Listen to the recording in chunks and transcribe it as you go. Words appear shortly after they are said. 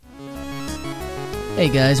Hey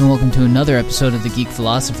guys, and welcome to another episode of the Geek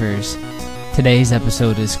Philosophers. Today's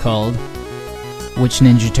episode is called Which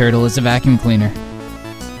Ninja Turtle is a Vacuum Cleaner?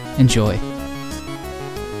 Enjoy.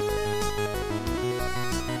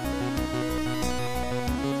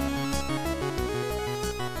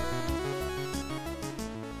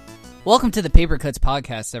 Welcome to the Paper Cuts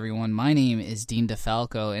Podcast, everyone. My name is Dean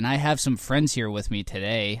DeFalco, and I have some friends here with me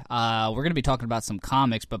today. We're going to be talking about some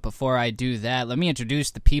comics, but before I do that, let me introduce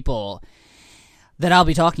the people that I'll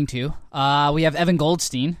be talking to. We have Evan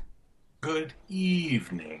Goldstein. Good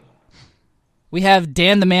evening. We have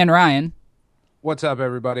Dan the Man Ryan. What's up,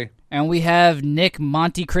 everybody? And we have Nick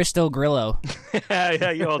Monte Cristo Grillo.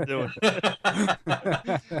 How you all doing?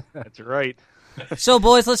 That's right. So,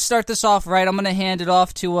 boys, let's start this off right. I'm going to hand it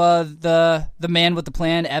off to the man with the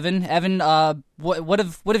plan, Evan. Evan, what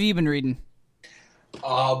have you been reading?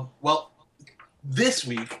 Well, this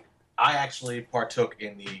week I actually partook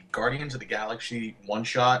in the Guardians of the Galaxy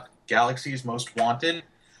one-shot, Galaxy's Most Wanted.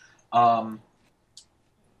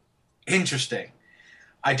 Interesting.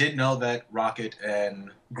 I did know that Rocket and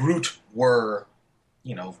Groot were,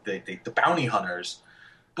 the bounty hunters,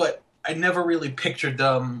 but I never really pictured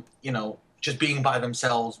them, just being by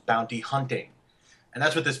themselves bounty hunting. And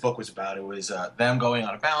that's what this book was about. It was them going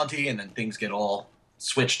on a bounty, and then things get all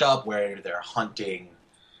switched up where they're hunting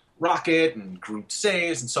Rocket and Groot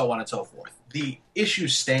saves and so on and so forth. The issue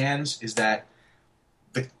stands is that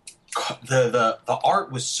the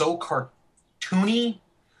art was so cartoony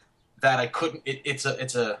that I couldn't. It's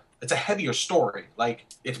a heavier story. Like,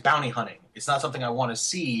 it's bounty hunting. It's not something I want to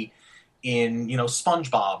see in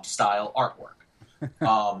SpongeBob style artwork.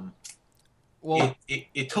 Well,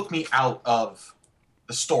 it took me out of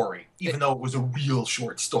the story, even though it was a real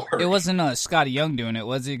short story. It wasn't Scotty Young doing it,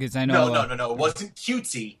 was it? Because I know. No. It wasn't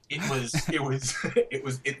cutesy. It was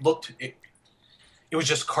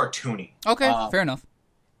just cartoony. Okay, fair enough.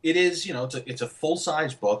 It is, it's a full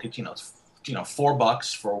size book. It's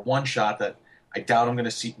 $4 for a one shot that I doubt I'm going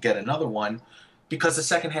to get another one, because the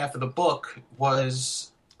second half of the book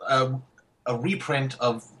was a reprint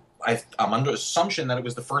of. I'm under assumption that it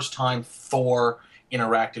was the first time Thor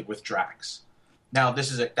interacted with Drax. Now,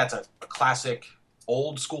 that's a classic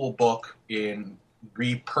old school book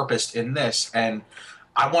repurposed in this, and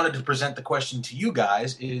I wanted to present the question to you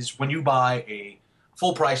guys: is when you buy a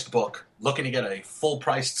full priced book, looking to get a full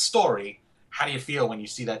priced story, how do you feel when you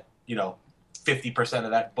see that 50%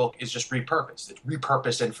 of that book is just repurposed? It's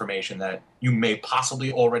repurposed information that you may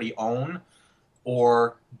possibly already own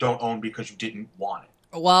or don't own because you didn't want it.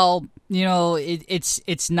 Well,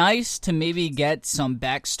 it's nice to maybe get some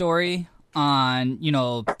backstory on,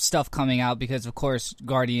 stuff coming out, because, of course,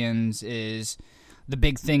 Guardians is the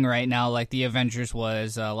big thing right now, like the Avengers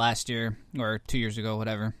was last year or 2 years ago,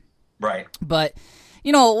 whatever. Right. But,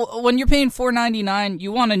 when you're paying $4.99,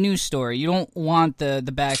 you want a news story. You don't want the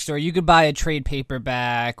backstory. You could buy a trade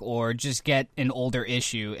paperback or just get an older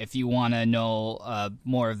issue if you want to know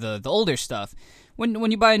more of the older stuff.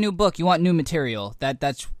 When you buy a new book, you want new material.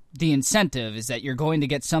 That's the incentive, is that you're going to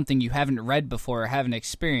get something you haven't read before or haven't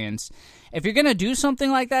experienced. If you're going to do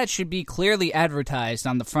something like that, it should be clearly advertised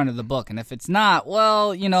on the front of the book. And if it's not,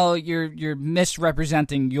 well, you're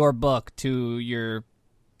misrepresenting your book to your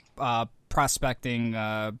prospecting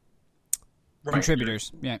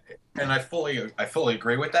contributors. Yeah. And I fully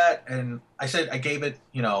agree with that. And I said I gave it,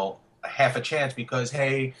 a half a chance because,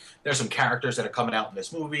 hey, there's some characters that are coming out in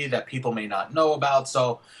this movie that people may not know about,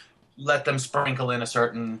 so let them sprinkle in a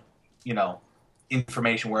certain,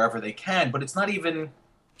 information wherever they can. But it's not even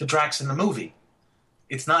the Drax in the movie.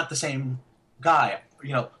 It's not the same guy.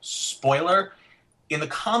 Spoiler, in the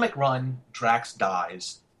comic run, Drax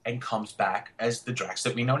dies and comes back as the Drax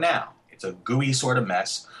that we know now. It's a gooey sort of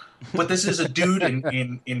mess. But this is a dude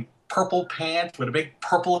in purple pants with a big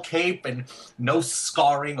purple cape and no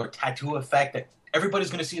scarring or tattoo effect that everybody's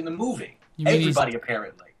going to see in the movie. Everybody,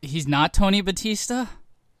 apparently. He's not Tony Batista?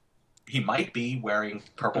 He might be wearing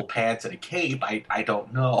purple pants and a cape. I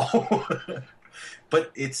don't know.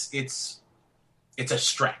 But it's a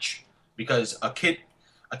stretch, because a kid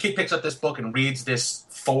picks up this book and reads this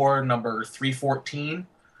Thor number 314.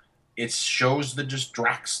 It shows the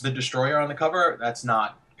Drax the Destroyer on the cover. It's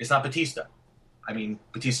not Batista. I mean,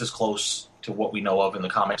 Batista's close to what we know of in the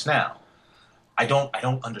comics now. I don't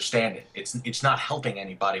understand it. It's not helping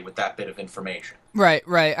anybody with that bit of information. Right.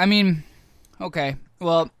 I mean, okay.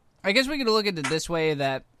 Well, I guess we could look at it this way,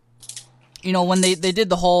 that, when they did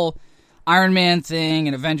the whole Iron Man thing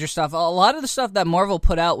and Avenger stuff, a lot of the stuff that Marvel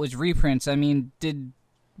put out was reprints. I mean, did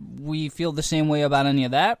we feel the same way about any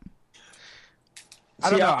of that? I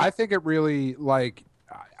don't know. I think it really,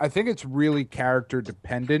 I think it's really character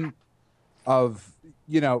dependent. of,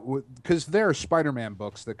 because there are Spider-Man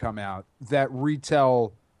books that come out that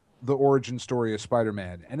retell the origin story of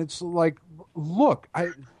Spider-Man. And it's like, look,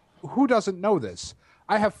 who doesn't know this?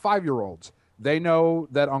 I have 5-year-olds. They know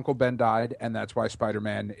that Uncle Ben died, and that's why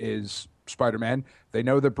Spider-Man is Spider-Man. They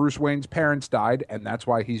know that Bruce Wayne's parents died, and that's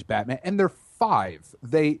why he's Batman. And they're 5.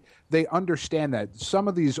 They understand that. Some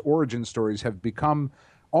of these origin stories have become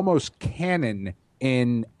almost canon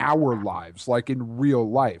in our lives, like in real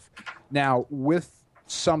life. Now, with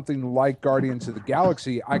something like Guardians of the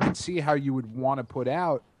Galaxy, I can see how you would want to put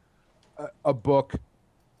out a book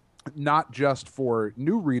not just for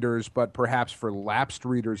new readers, but perhaps for lapsed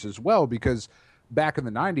readers as well, because back in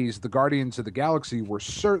the 90s, the Guardians of the Galaxy were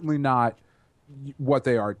certainly not what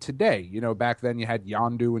they are today. Back then you had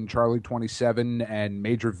Yondu and Charlie 27 and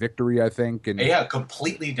Major Victory, I think. And yeah,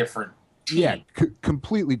 completely different team. Yeah,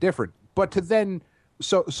 completely different. But to then,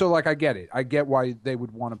 so like, I get it. I get why they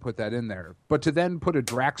would want to put that in there. But to then put a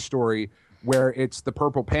Drax story where it's the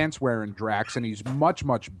purple pants wearing Drax and he's much,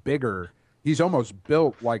 much bigger. He's almost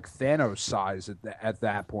built like Thanos size at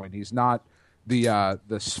that point. He's not the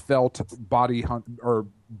svelte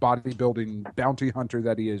bodybuilding bounty hunter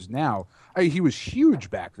that he is now. He was huge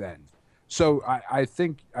back then. So I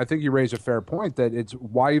think you raise a fair point that it's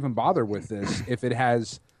why even bother with this if it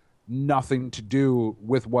has nothing to do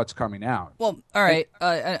with what's coming out. Well, all right.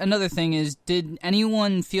 Another thing is, did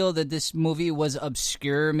anyone feel that this movie was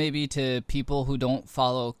obscure maybe to people who don't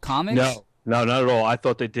follow comics? No, not at all. I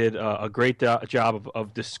thought they did a great job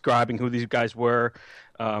of describing who these guys were.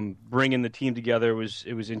 Bringing the team together was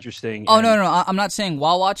interesting. Oh, no, I'm not saying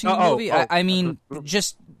while watching the movie. I mean,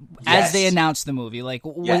 just as they announced the movie. Like,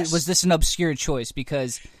 was this an obscure choice?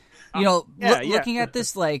 Because, looking at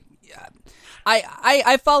this, like,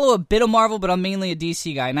 I follow a bit of Marvel, but I'm mainly a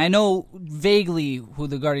DC guy, and I know vaguely who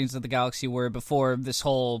the Guardians of the Galaxy were before this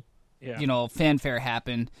whole, fanfare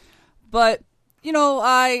happened. But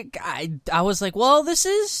I was like, well, this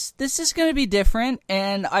is going to be different,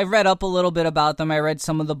 and I read up a little bit about them. I read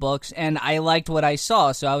some of the books, and I liked what I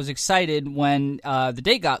saw, so I was excited when the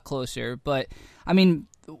date got closer. But I mean,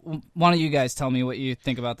 why don't you guys tell me what you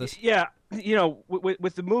think about this? Yeah,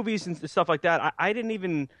 with the movies and stuff like that, I didn't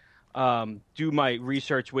even do my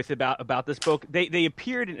research about this book. They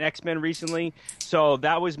appeared in X-Men recently, so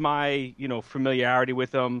that was my familiarity with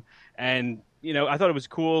them. And I thought it was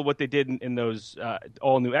cool what they did in those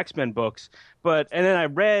all new X-Men books. And then I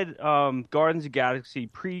read Guardians of the Galaxy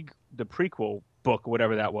the prequel book,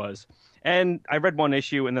 whatever that was. And I read one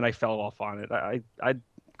issue and then I fell off on it. I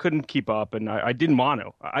couldn't keep up, and I didn't want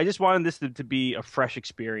to. I just wanted this to be a fresh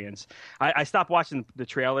experience. I stopped watching the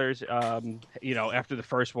trailers, after the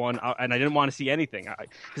first one, and I didn't want to see anything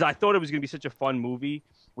because I thought it was going to be such a fun movie,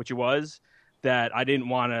 which it was, that I didn't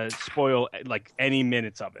want to spoil like any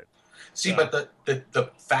minutes of it. See, but the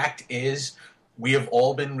fact is, we have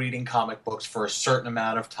all been reading comic books for a certain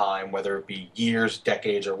amount of time, whether it be years,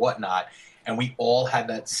 decades, or whatnot, and we all had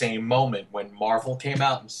that same moment when Marvel came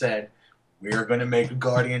out and said, we're going to make a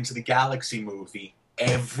Guardians of the Galaxy movie.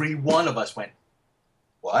 Every one of us went,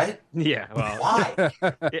 what? Yeah, well. Why?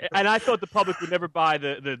 And I thought the public would never buy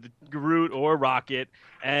the Groot or Rocket,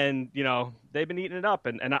 and they've been eating it up,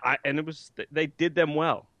 and it was, they did them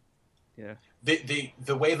well. Yeah.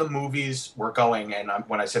 The way the movies were going, and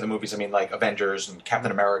when I say the movies, I mean like Avengers and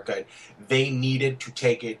Captain America, they needed to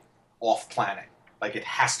take it off planet. Like, it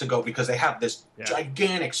has to go, because they have this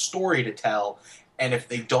gigantic story to tell, and if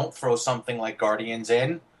they don't throw something like Guardians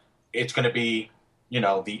in, it's going to be,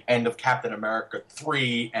 the end of Captain America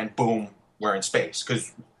 3, and boom, we're in space,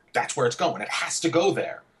 because that's where it's going. It has to go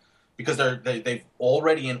there. Because they've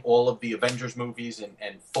already, in all of the Avengers movies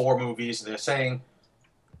and Thor movies, they're saying,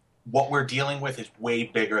 what we're dealing with is way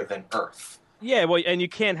bigger than Earth. Yeah, well, and you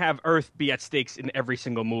can't have Earth be at stakes in every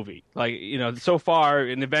single movie. Like, so far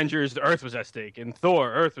in Avengers, the Earth was at stake. In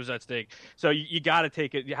Thor, Earth was at stake. So you got to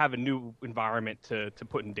take it. You have a new environment to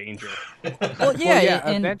put in danger.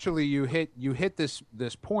 Eventually, you hit this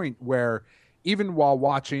point where, even while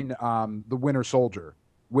watching The Winter Soldier,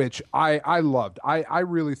 which I loved, I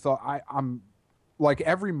really thought I'm like,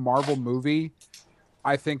 every Marvel movie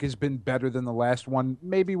I think has been better than the last one,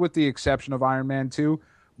 maybe with the exception of Iron Man 2,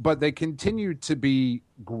 but they continue to be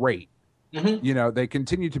great. Mm-hmm. They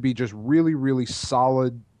continue to be just really, really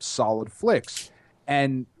solid flicks.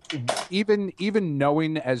 And even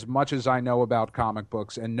knowing as much as I know about comic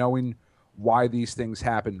books and knowing why these things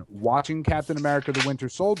happen, watching Captain America: The Winter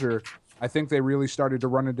Soldier, I think they really started to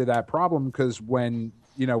run into that problem, because when,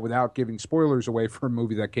 without giving spoilers away for a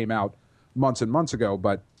movie that came out months and months ago,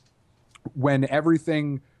 but when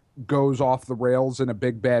everything goes off the rails in a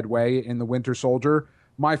big bad way in The Winter Soldier,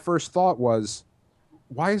 my first thought was,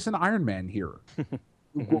 why isn't Iron Man here?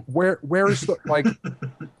 Where is the like?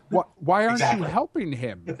 Why aren't you helping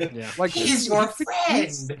him? Yeah. Like He's your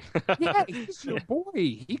friend. Yeah, he's your boy.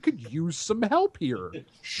 He could use some help here.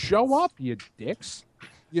 Show up, you dicks.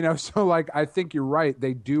 So like I think you're right.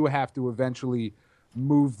 They do have to eventually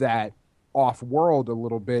move that off world a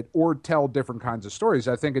little bit or tell different kinds of stories.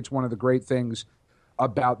 I think it's one of the great things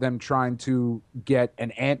about them trying to get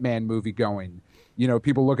an Ant-Man movie going.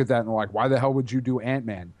 People look at that and they're like, why the hell would you do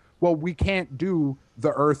Ant-Man? Well, we can't do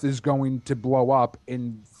the Earth is going to blow up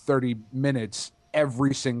in 30 minutes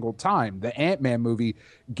every single time. The Ant-Man movie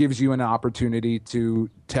gives you an opportunity to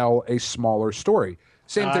tell a smaller story.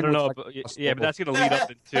 Same thing. I don't know, like, but that's going to lead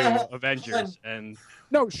up into Avengers, and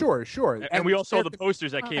no, sure. And we all saw the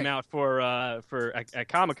posters that came out for at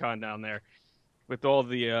Comic-Con down there, with all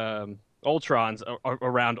the Ultrons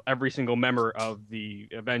around every single member of the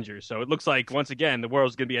Avengers. So it looks like once again the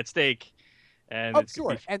world's going to be at stake. And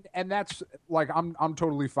sure, and that's like I'm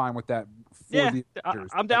totally fine with that.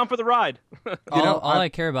 I'm down for the ride. all I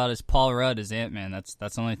care about is Paul Rudd as Ant-Man. That's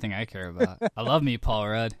the only thing I care about. I love me Paul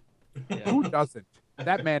Rudd. Yeah. Who doesn't?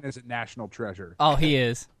 That man is a national treasure. Oh, he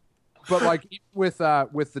is. But like with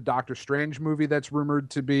the Doctor Strange movie that's rumored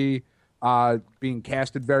to be being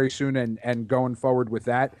casted very soon and going forward with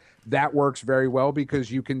that works very well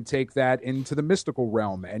because you can take that into the mystical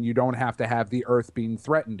realm and you don't have to have the Earth being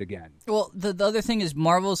threatened again. Well, the other thing is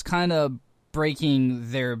Marvel's kind of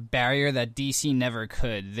breaking their barrier that DC never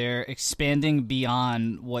could. They're expanding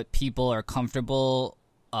beyond what people are comfortable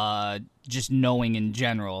just knowing in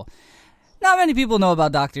general. Not many people know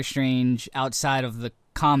about Doctor Strange outside of the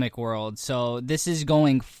comic world, so this is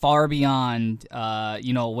going far beyond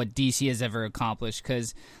what DC has ever accomplished,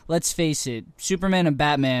 because let's face it, Superman and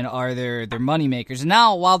Batman are their money makers, and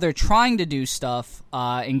now while they're trying to do stuff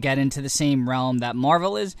and get into the same realm that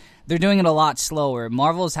Marvel is, they're doing it a lot slower.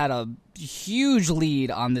 Marvel's had a huge lead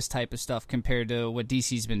on this type of stuff compared to what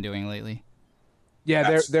DC's been doing lately.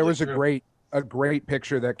 Yeah, there was a great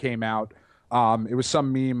picture that came out. It was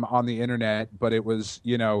some meme on the internet, but it was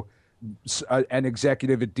an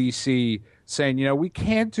executive at DC saying, we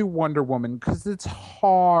can't do Wonder Woman because it's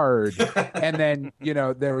hard. And then,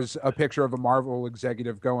 there was a picture of a Marvel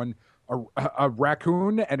executive going, a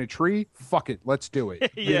raccoon and a tree? Fuck it, let's do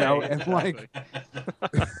it. And like...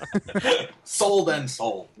 Sold and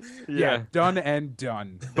sold. Yeah, done and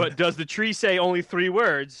done. But does the tree say only 3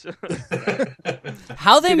 words?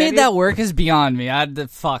 How they made that work is beyond me.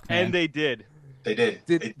 Fuck, man. And they did. They did.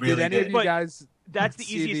 Did any of you guys... That's the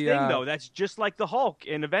easiest thing, though. That's just like the Hulk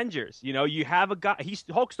in Avengers. You have a guy.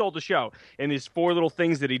 Hulk stole the show in his 4 little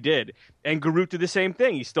things that he did, and Groot did the same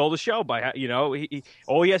thing. He stole the show by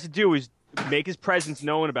all he has to do is make his presence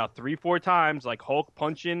known about 3-4 times, like Hulk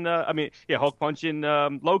punching. Hulk punching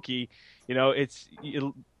Loki. It's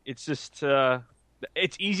just.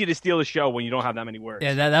 It's easy to steal the show when you don't have that many words.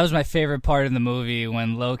 Yeah, that was my favorite part in the movie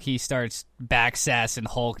when Loki starts backsassing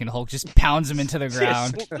Hulk and Hulk just pounds him into the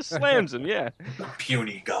ground. Just slams him, yeah.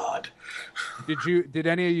 Puny god. Did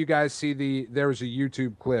any of you guys see there was a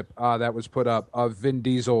YouTube clip that was put up of Vin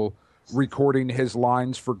Diesel recording his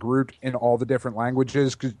lines for Groot in all the different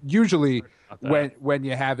languages? Because usually when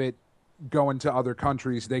you have it going to other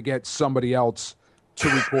countries, they get somebody else to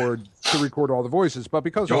record all the voices, but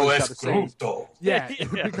because all he's got to say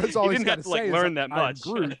because all he's got to say learn is that much.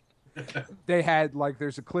 Groot, they had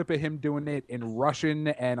there's a clip of him doing it in Russian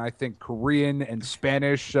and I think Korean and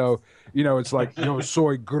Spanish, so it's like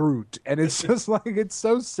soy Groot, and it's just like it's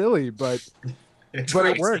so silly, but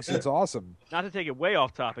it works. It's awesome. Not to take it way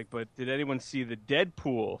off topic, but did anyone see the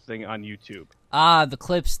Deadpool thing on YouTube? The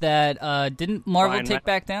clips that didn't Marvel take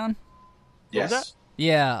back down? Yes.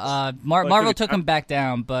 Yeah, Marvel took them back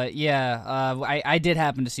down, but I did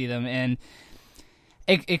happen to see them, and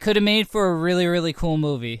it could have made for a really, really cool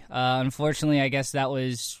movie. Unfortunately, I guess that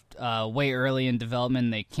was way early in development,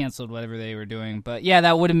 and they canceled whatever they were doing. But yeah,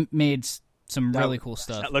 that would have made some really cool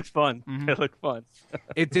stuff. That looked fun. Mm-hmm. It looked fun.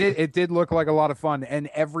 It did look like a lot of fun, and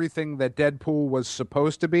everything that Deadpool was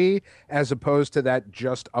supposed to be, as opposed to that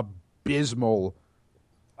just abysmal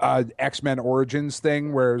X-Men Origins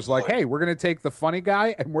thing where it's like, hey, we're going to take the funny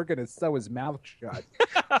guy and we're going to sew his mouth shut.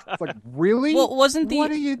 It's like, really? Well, what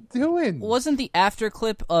are you doing? Wasn't the after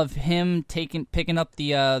clip of him picking up the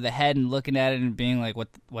head and looking at it and being like,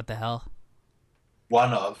 what the hell?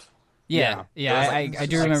 One of. Yeah. I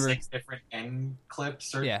do remember 6 different end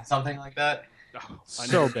clips or something like that. Oh,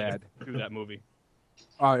 so bad. Do that movie.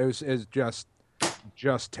 It was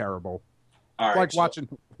just terrible. All right, like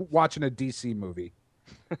watching a DC movie.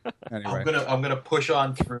 Anyway, I'm gonna push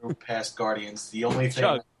on through past Guardians. The only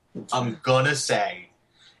thing I'm gonna say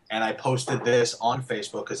and I posted this on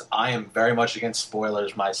Facebook because I am very much against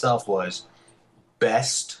spoilers myself, was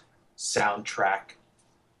best soundtrack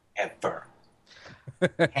ever.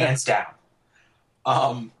 Hands down.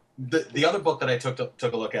 The other book that I took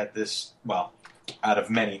a look at this, well, out of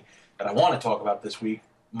many that I want to talk about this week,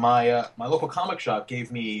 my local comic shop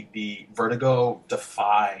gave me the Vertigo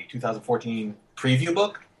Defy 2014 preview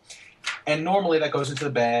book, and normally that goes into the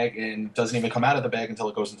bag and doesn't even come out of the bag until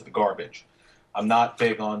it goes into the garbage. I'm not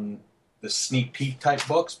big on the sneak peek type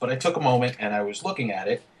books, but I took a moment and I was looking at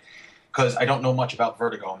it because I don't know much about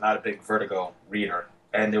Vertigo. I'm not a big Vertigo reader,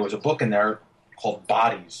 and there was a book in there called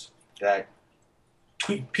Bodies that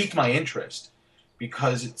piqued my interest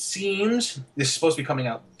because it seems this is supposed to be coming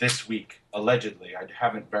out this week, allegedly. I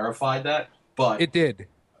haven't verified that, but It did.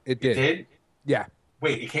 it did. Yeah.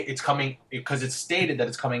 Wait, it's coming because it's stated that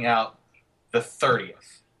it's coming out the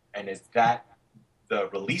 30th, and is that the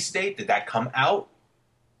release date? Did that come out?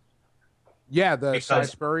 Yeah, the Because- Cy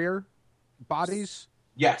Spurrier bodies.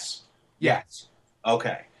 Yes. Yeah. Yes.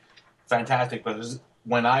 Okay. Fantastic. Because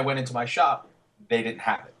when I went into my shop, they didn't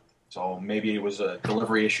have it. So maybe it was a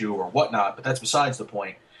delivery issue or whatnot, but that's besides the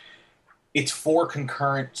point. It's 4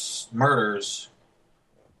 concurrent murders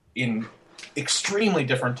in extremely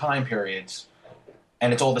different time periods,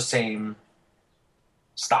 and it's all the same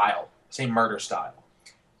style, same murder style.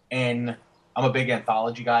 And I'm a big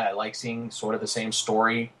anthology guy. I like seeing sort of the same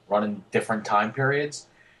story run in different time periods.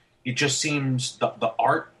 It just seems the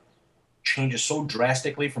art changes so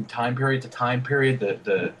drastically from time period to time period.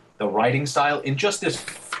 The writing style in just this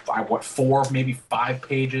 4, maybe 5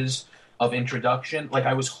 pages of introduction, like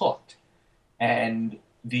I was hooked. And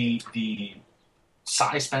the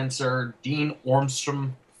Cy Spencer, Dean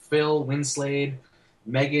Ormstrom, Phil Winslade,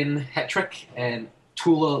 Megan Hetrick, and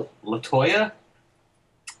Tula Latoya,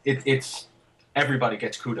 it's everybody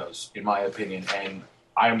gets kudos in my opinion, and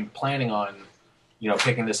I'm planning on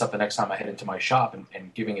picking this up the next time I head into my shop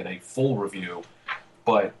and giving it a full review.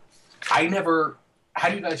 But how do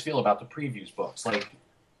you guys feel about the previews books? Like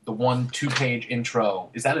the 1-2 page intro,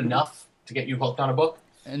 is that enough to get you hooked on a book?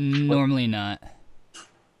 Normally not.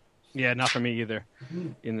 Yeah, not for me either.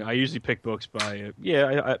 I usually pick books by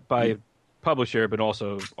by publisher, but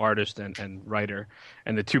also artist and writer.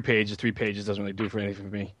 And the 2 pages, 3 pages doesn't really do for anything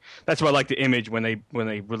for me. That's why I like the Image when they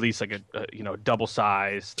release like a double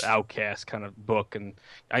sized Outcast kind of book, and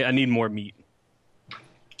I need more meat.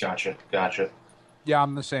 Gotcha. Yeah,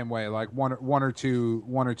 I'm the same way. Like one or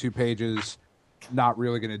two pages, not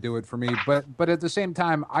really going to do it for me. But at the same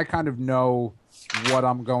time, I kind of know what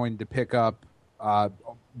I'm going to pick up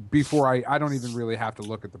before I don't even really have to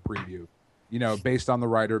look at the preview. Based on the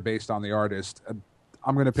writer, based on the artist,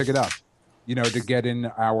 I'm going to pick it up. To get in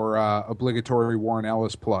our obligatory Warren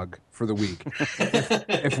Ellis plug for the week.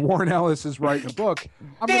 If Warren Ellis is writing a book,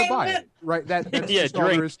 I'm going to buy it. Right? That's just all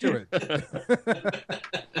there is to it.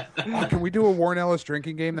 Oh, can we do a Warren Ellis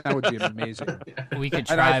drinking game? That would be amazing. We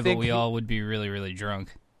could And I try, but think we all would be really, really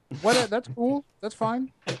drunk. That's cool. That's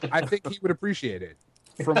fine. I think he would appreciate it.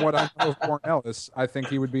 From what I know of Warren Ellis, I think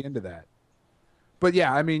he would be into that. But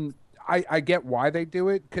yeah, I mean, I get why they do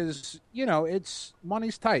it because, it's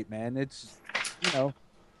money's tight, man. It's,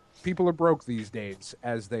 people are broke these days,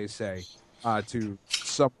 as they say, to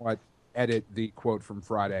somewhat edit the quote from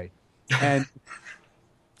Friday. And,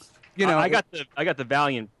 I got the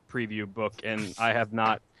Valiant preview book, and I have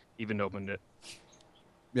not even opened it.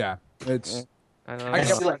 Yeah, it's, I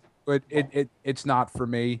get why, but it's not for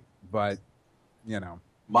me, but,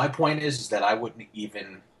 My point is that I wouldn't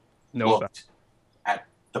even know about looked at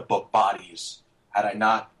the book bodies had I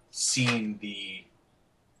not seen the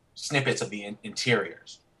snippets of the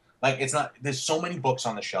interiors. Like, it's not. There's so many books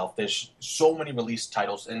on the shelf. There's so many released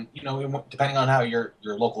titles, and depending on how your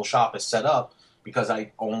local shop is set up, because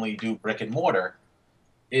I only do brick and mortar,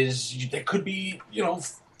 there could be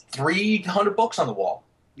 300 books on the wall.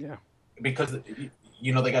 Yeah, because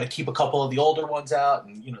they got to keep a couple of the older ones out,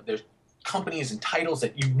 and there's companies and titles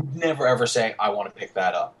that you would never ever say I want to pick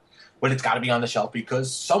that up, but it's got to be on the shelf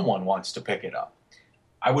because someone wants to pick it up.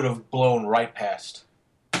 I would have blown right past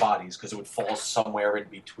Bodies because it would fall somewhere in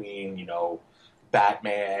between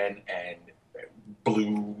Batman and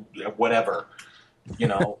Blue whatever.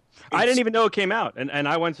 I didn't even know it came out, and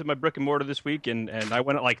I went to my brick and mortar this week, and I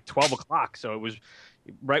went at like 12 o'clock, so it was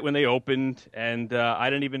right when they opened, and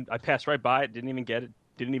I passed right by it, didn't even get it,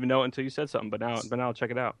 didn't even know it until you said something, but now I'll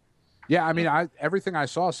check it out. Yeah, I mean, everything I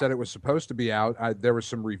saw said it was supposed to be out. There were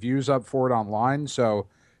some reviews up for it online, so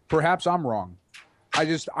perhaps I'm wrong.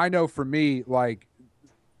 I know for me, like,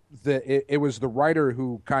 it was the writer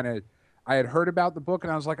who kind of, I had heard about the book,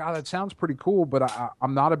 and I was like, oh, that sounds pretty cool, but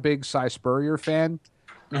I'm not a big Cy Spurrier fan,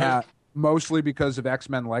 mostly because of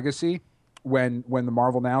X-Men Legacy. When the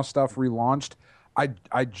Marvel Now stuff relaunched,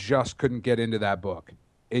 I just couldn't get into that book.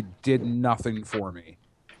 It did nothing for me.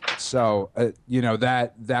 So,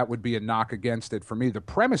 that would be a knock against it for me. The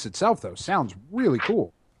premise itself, though, sounds really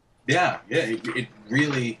cool. Yeah, it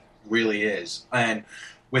really, really is. And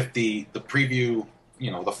with the preview,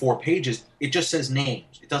 the 4 pages, it just says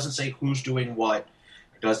names. It doesn't say who's doing what.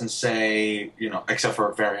 It doesn't say, except for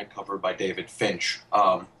a variant cover by David Finch.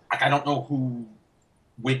 I don't know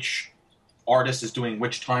which artist is doing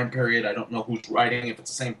which time period. I don't know who's writing, if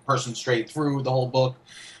it's the same person straight through the whole book,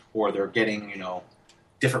 or they're getting,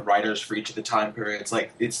 different writers for each of the time periods.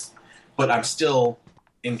 But I'm still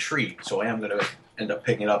intrigued, so I am going to end up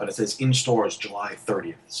picking it up, and it says in stores July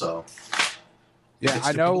 30th. So yeah,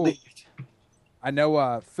 I know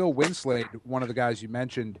Phil Winslade, one of the guys you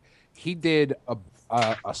mentioned, he did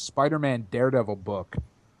a Spider-Man Daredevil book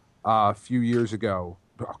a few years ago.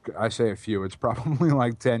 I say a few, it's probably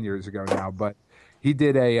like 10 years ago now, but he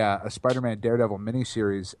did a Spider-Man Daredevil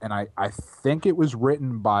miniseries, and I think it was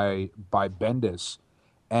written by Bendis,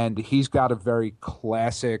 and he's got a very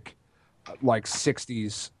classic, like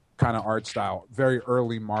 60s kind of art style, very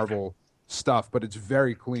early Marvel stuff, but it's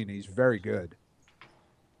very clean. He's very good.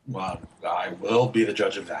 Well, I will be the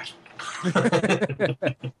judge of that.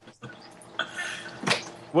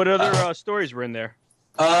 What other stories were in there?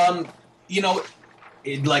 They have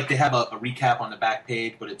a recap on the back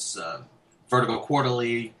page, but it's Vertigo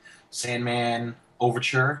Quarterly, Sandman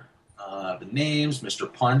Overture, the names,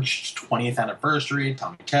 Mr. Punch, 20th anniversary,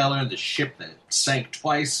 Tommy Taylor, the ship that sank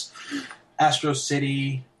twice, Astro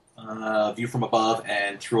City, View from Above,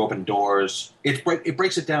 and Through Open Doors. It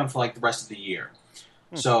breaks it down for like the rest of the year.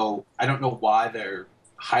 So I don't know why they're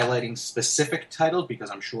highlighting specific titles,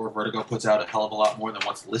 because I'm sure Vertigo puts out a hell of a lot more than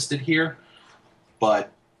what's listed here.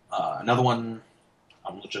 But another one,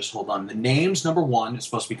 just hold on. The Names #1 is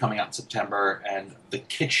supposed to be coming out in September, and The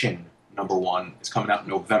Kitchen #1 is coming out in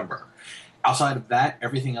November. Outside of that,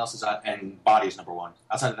 everything else is out, and Bodies #1.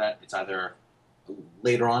 Outside of that, it's either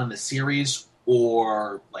later on in the series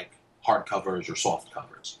or like hardcovers or soft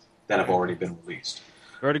covers that have already been released.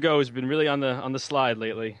 Vertigo has been really on the slide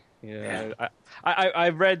lately. Yeah. I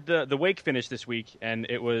read the Wake finish this week, and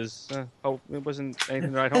it was it wasn't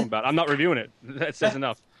anything to write home about. I'm not reviewing it. That says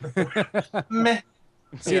enough. Meh.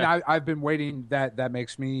 See, and I've been waiting. That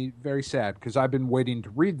makes me very sad, because I've been waiting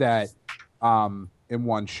to read that in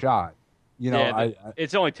one shot.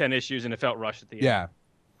 It's only 10 issues, and it felt rushed at the end. Yeah.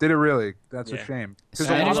 Did it really? That's a shame.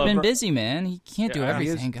 Snyder's been busy, man. He can't do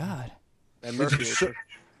everything. God. And Murphy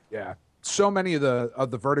yeah. So many of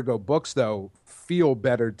the Vertigo books, though, feel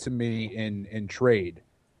better to me in trade.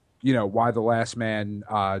 Why the Last Man,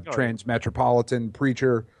 Transmetropolitan,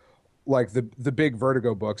 Preacher, like the big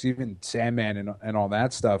Vertigo books, even Sandman and all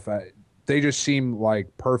that stuff. They just seem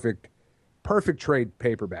like perfect trade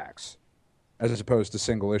paperbacks, as opposed to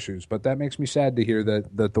single issues. But that makes me sad to hear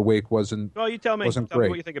that the Wake wasn't. Well, you tell me. Wasn't tell great. me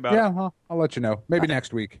what you think about Yeah, it. well, I'll let you know. Maybe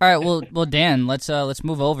next week. All right, well, Dan, let's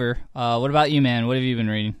move over. What about you, man? What have you been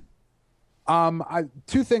reading?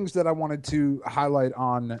 Two things that I wanted to highlight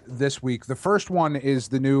on this week. The first one is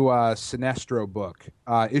the new Sinestro book.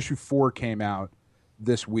 Issue 4 came out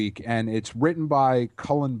this week, and it's written by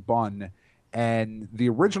Cullen Bunn. And the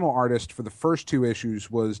original artist for the first 2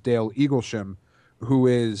 issues was Dale Eaglesham, who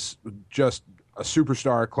is just a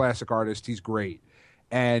superstar, classic artist. He's great.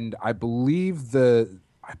 And I believe that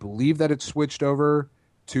it switched over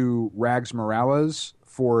to Rags Morales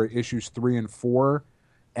for issues 3 and 4.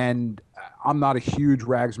 And I'm not a huge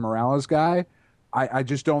Rags Morales guy. I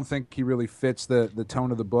just don't think he really fits the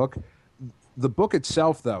tone of the book. The book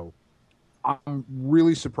itself, though, I'm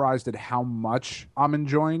really surprised at how much I'm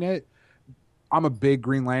enjoying it. I'm a big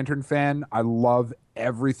Green Lantern fan. I love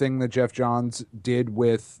everything that Jeff Johns did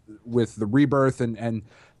with the Rebirth and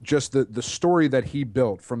just the story that he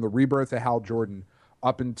built from the rebirth of Hal Jordan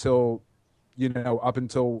up until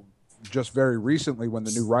just very recently when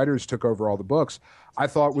the new writers took over all the books. I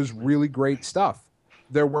thought was really great stuff.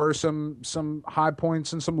 There were some high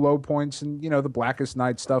points and some low points, and the Blackest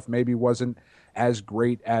Night stuff maybe wasn't as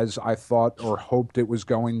great as I thought or hoped it was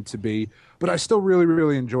going to be, but I still really,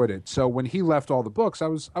 really enjoyed it. So when he left all the books, I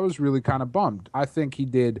was really kind of bummed. I think he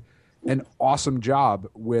did an awesome job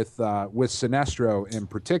with Sinestro in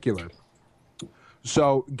particular.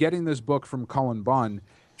 So getting this book from Cullen Bunn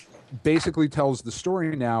basically tells the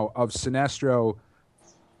story now of Sinestro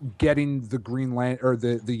getting the Green Lantern or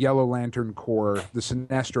the Yellow Lantern Corps, the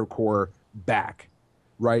Sinestro Corps back.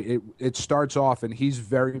 Right? It starts off and he's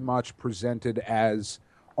very much presented as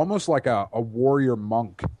almost like a warrior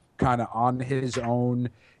monk kind of on his own.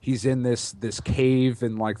 He's in this cave,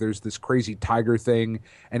 and like there's this crazy tiger thing,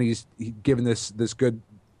 and he's given this good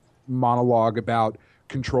monologue about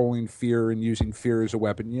controlling fear and using fear as a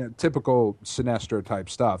weapon. You know, typical Sinestro type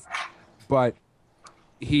stuff. But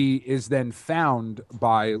he is then found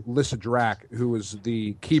by Lyssa Drac, who was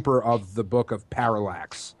the keeper of the Book of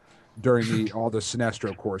Parallax during all the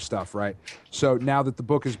Sinestro Corps stuff, right? So now that the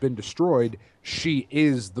book has been destroyed, she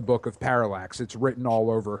is the Book of Parallax. It's written all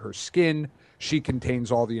over her skin. She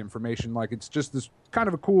contains all the information. Like, it's just this kind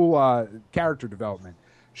of a cool character development.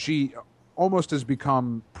 She almost has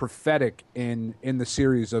become prophetic in the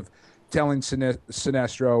series of telling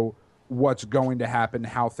Sinestro what's going to happen,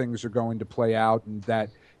 how things are going to play out, and that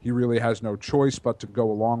he really has no choice but to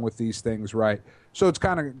go along with these things, right? So it's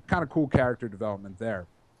kind of cool character development there.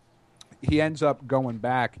 He ends up going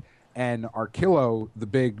back, and Arkillo, the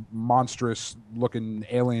big monstrous-looking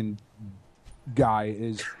alien guy,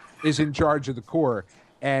 is in charge of the Corps,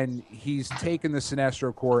 and he's taken the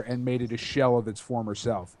Sinestro Corps and made it a shell of its former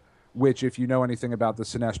self, which, if you know anything about the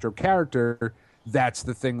Sinestro character, that's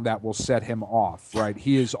the thing that will set him off, right?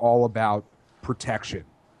 He is all about protection,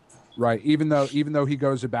 right? Even though he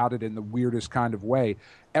goes about it in the weirdest kind of way,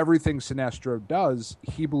 everything Sinestro does,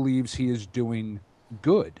 he believes he is doing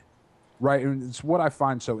good, right? And it's what I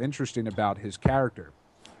find so interesting about his character.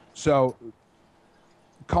 So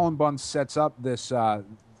Cullen Bunn sets up this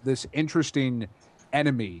interesting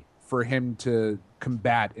enemy for him to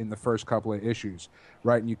combat in the first couple of issues,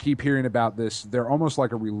 right? And you keep hearing about this. They're almost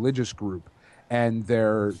like a religious group, and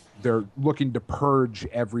they're looking to purge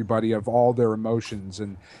everybody of all their emotions,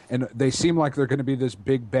 and they seem like they're going to be this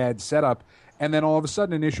big bad setup. And then all of a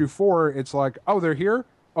sudden in issue 4, it's like, oh, they're here?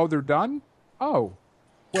 Oh, they're done? Oh,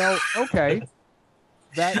 well, okay.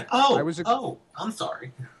 I'm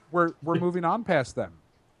sorry. We're moving on past them.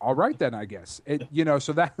 All right, then, I guess.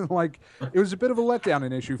 So that, like, it was a bit of a letdown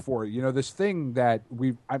in issue 4. You know, this thing that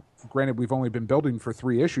granted, we've only been building for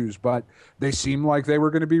 3 issues, but they seemed like they were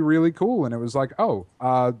going to be really cool. And it was like,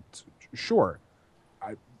 sure.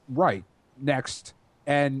 Right. Next.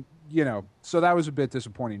 And, so that was a bit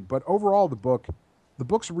disappointing. But overall, the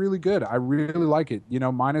book's really good. I really like it.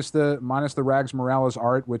 Minus the Rags Morales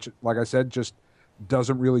art, which, like I said, just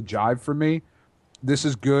doesn't really jive for me. This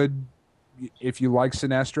is good. If you like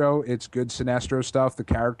Sinestro, it's good Sinestro stuff. The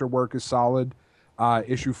character work is solid.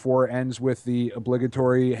 Issue 4 ends with the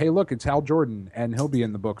obligatory, hey, look, it's Hal Jordan, and he'll be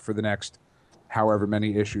in the book for the next however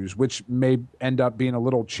many issues, which may end up being a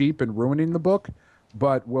little cheap and ruining the book,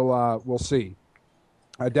 but we'll see.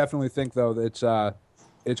 I definitely think, though, that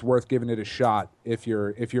it's worth giving it a shot if you're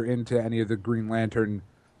into any of the Green Lantern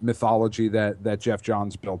mythology that Jeff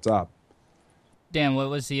Johns built up. Dan, what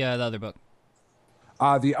was the other book?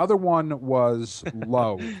 The other one was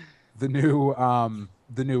Low, the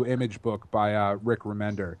new Image book by Rick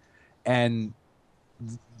Remender. And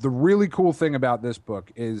the really cool thing about this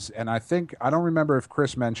book is, and I don't remember if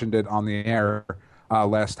Chris mentioned it on the air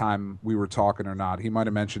last time we were talking or not. He might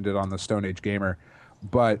have mentioned it on the Stone Age Gamer.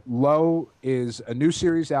 But Low is a new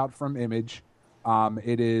series out from Image.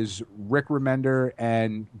 It is Rick Remender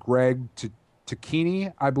and Greg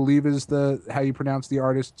Tacchini, I believe is how you pronounce the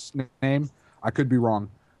artist's name. I could be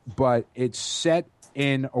wrong, but it's set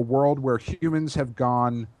in a world where humans have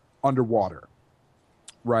gone underwater,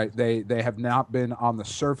 right? They have not been on the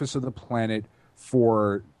surface of the planet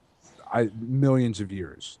for millions of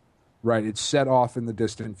years, right? It's set off in the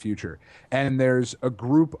distant future. And there's a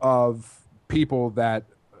group of people that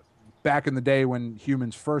back in the day when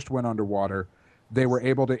humans first went underwater, they were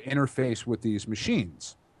able to interface with these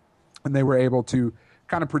machines, and they were able to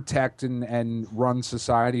kind of protect and run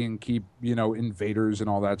society and keep, invaders and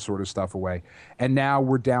all that sort of stuff away. And now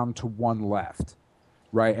we're down to one left,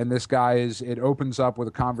 right? And this guy it opens up with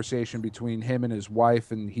a conversation between him and his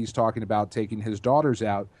wife, and he's talking about taking his daughters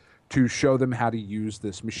out to show them how to use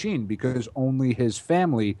this machine because only his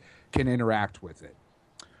family can interact with it.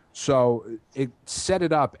 So it set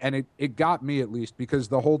it up, and it got me at least, because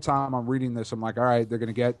the whole time I'm reading this, I'm like, all right, they're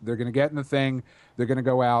gonna get in the thing, they're gonna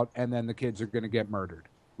go out, and then the kids are gonna get murdered,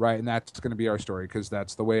 right? And that's gonna be our story, because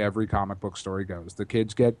that's the way every comic book story goes. The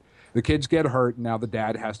kids get hurt, and now the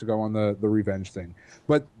dad has to go on the revenge thing.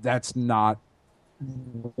 But that's not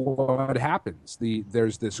what happens.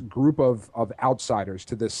 There's this group of outsiders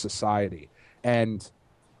to this society, and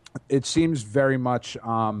it seems very much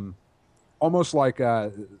almost like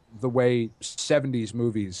the way 70s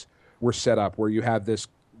movies were set up, where you have this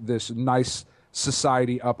nice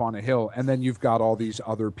society up on a hill, and then you've got all these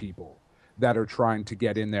other people that are trying to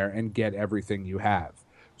get in there and get everything you have.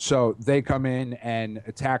 So they come in and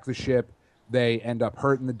attack the ship. They end up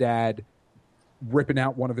hurting the dad. ripping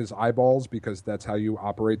out one of his eyeballs because that's how you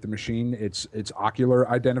operate the machine. It's ocular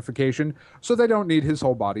identification. So they don't need his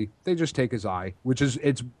whole body. They just take his eye, which is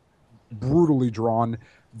it's brutally drawn.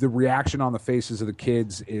 The reaction on the faces of the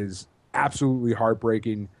kids is absolutely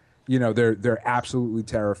heartbreaking. You know, they're absolutely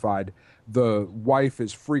terrified. The wife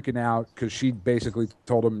is freaking out because she basically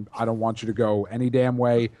told him, I don't want you to go any damn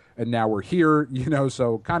way. And now we're here, you know,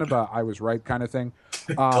 so kind of a I was right kind of thing.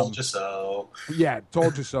 Told you so. Yeah,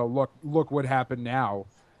 told you so. Look what happened now,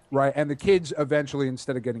 right? And the kids eventually,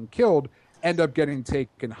 instead of getting killed, end up getting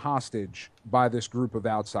taken hostage by this group of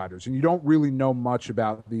outsiders. And you don't really know much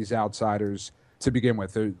about these outsiders to begin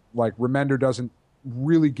with. Like, Remender doesn't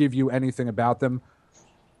really give you anything about them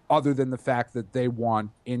other than the fact that they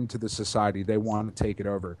want into the society. They want to take it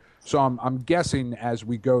over. So I'm guessing as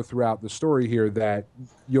we go throughout the story here that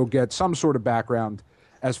you'll get some sort of background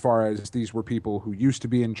as far as these were people who used to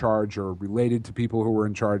be in charge or related to people who were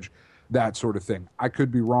in charge, that sort of thing. I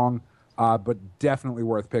could be wrong, but definitely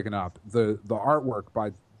worth picking up. The artwork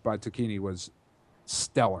by Takini was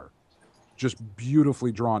stellar, just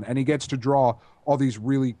beautifully drawn. And he gets to draw all these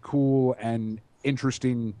really cool and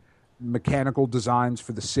interesting mechanical designs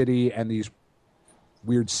for the city and these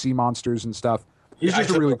weird sea monsters and stuff. It's just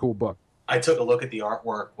a really cool book. I took a look at the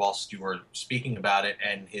artwork whilst you were speaking about it,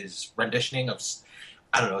 and his renditioning of,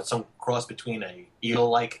 I don't know, it's some cross between a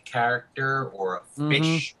eel-like character or a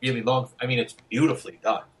fish, really long. I mean, it's beautifully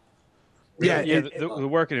done. Really, the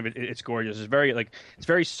work of it, it's gorgeous. It's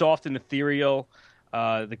very soft and ethereal.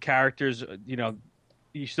 The characters, you know,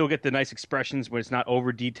 you still get the nice expressions when it's not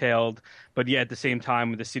over detailed, but yeah, at the same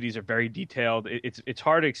time, the cities are very detailed. It's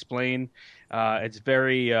hard to explain. It's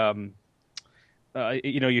very, you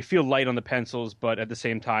know, you feel light on the pencils, but at the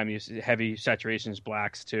same time, you see heavy saturations,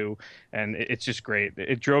 blacks too, and it's just great.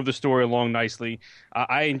 It drove the story along nicely.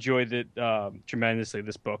 I enjoyed it tremendously.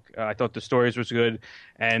 This book, I thought the stories was good,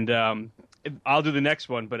 and I'll do the next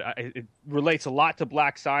one, but it relates a lot to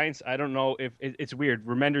Black Science. I don't know if it's weird.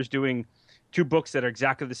 Remender's doing 2 books that are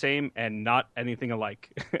exactly the same and not anything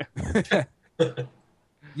alike.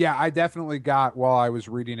 Yeah, I definitely got, while I was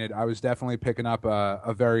reading it, I was definitely picking up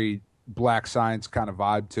a very Black Science kind of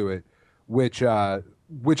vibe to it, which I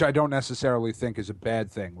don't necessarily think is a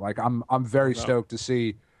bad thing. Like, I'm very stoked to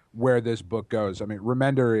see where this book goes. I mean,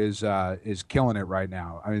 Remender is killing it right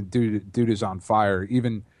now. I mean, dude is on fire.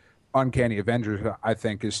 Even Uncanny Avengers, I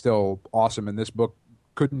think, is still awesome, and this book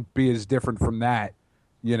couldn't be as different from that,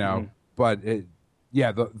 you know. But the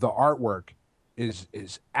artwork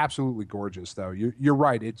is absolutely gorgeous, though. You're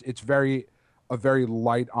right. It's very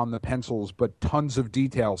light on the pencils, but tons of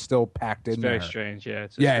detail still packed in there. It's very strange,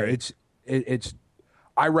 yeah. It's.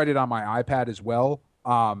 I read it on my iPad as well.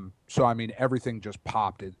 So I mean, everything just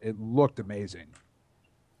popped. It looked amazing.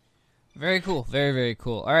 Very cool. Very, very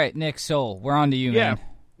cool. All right, Nick, Soul, we're on to you, man.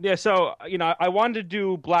 Yeah, so, you know, I wanted to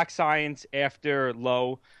do Black Science after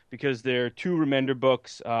Low because they're 2 Remender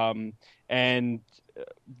books, and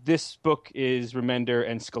this book is Remender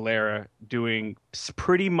and Scalera doing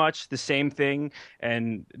pretty much the same thing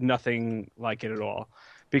and nothing like it at all.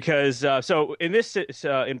 Because so in this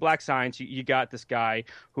in Black Science, you got this guy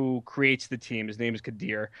who creates the team. His name is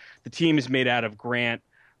Kadir. The team is made out of Grant,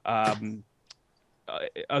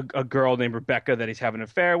 a girl named Rebecca that he's having an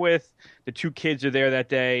affair with. The 2 kids are there that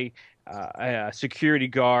day, a security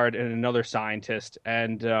guard and another scientist.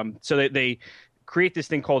 And so they create this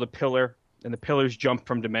thing called a pillar, and the pillars jump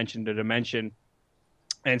from dimension to dimension.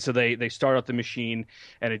 And so they start up the machine,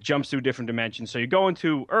 and it jumps through different dimensions. So you go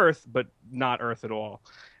into Earth, but not Earth at all.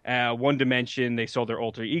 One dimension, they saw their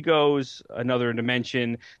alter egos. Another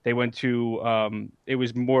dimension, they went to, it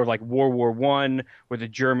was more like World War I, where the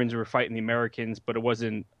Germans were fighting the Americans, but it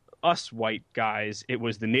wasn't us white guys. It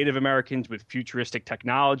was the Native Americans with futuristic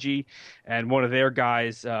technology. And one of their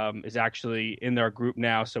guys is actually in their group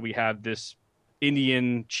now. So we have this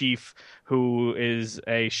Indian chief who is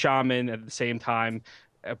a shaman at the same time,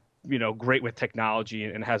 you know, great with technology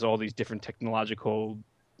and has all these different technological,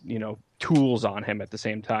 you know, tools on him at the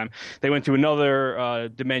same time. They went to another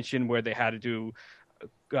dimension where they had to do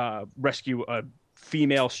rescue a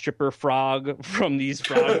female stripper frog from these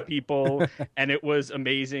frog people, and it was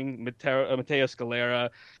amazing. Matteo Scalera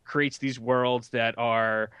creates these worlds that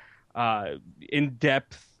are in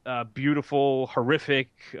depth, beautiful,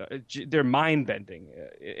 horrific. They're mind bending.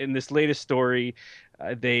 In this latest story,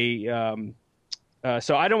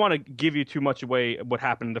 so I don't want to give you too much away what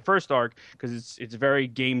happened in the first arc because it's very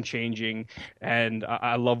game changing, and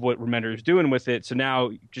I love what Remender is doing with it. So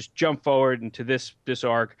now just jump forward into this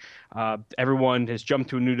arc. Everyone has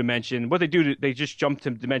jumped to a new dimension. What they do, they just jump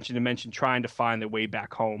to dimension to dimension, trying to find their way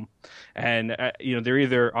back home. And you know, they're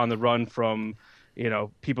either on the run from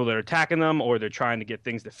people that are attacking them, or they're trying to get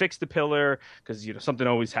things to fix the pillar, because something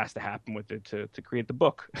always has to happen with it to create the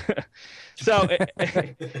book. So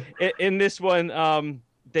in this one,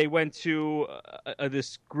 they went to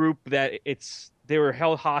this group that they were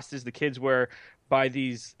held hostage. The kids were by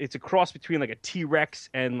these. It's a cross between like a T-Rex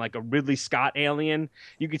and like a Ridley Scott alien.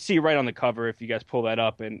 You can see right on the cover if you guys pull that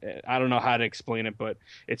up, and I don't know how to explain it, but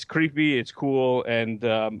it's creepy, it's cool, and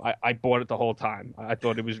I bought it the whole time. I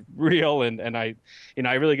thought it was real, and I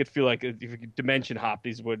really could feel like if you could dimension hop,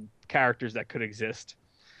 these would characters that could exist.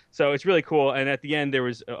 So it's really cool, and at the end there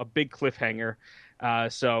was a big cliffhanger.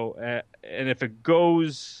 And if it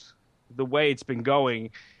goes the way it's been going,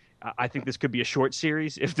 I think this could be a short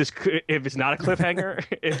series. If it's not a cliffhanger,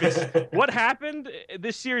 if it's what happened,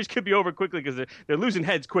 this series could be over quickly because they're losing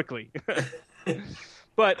heads quickly.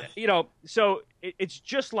 But so it's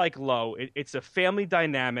just like Low. It's a family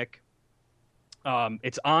dynamic.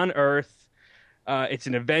 It's on Earth. It's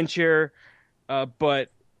an adventure,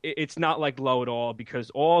 but it's not like Low at all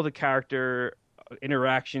because all the character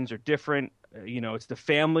interactions are different. It's the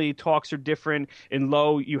family talks are different. In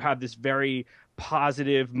Low, you have this very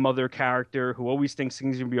positive mother character who always thinks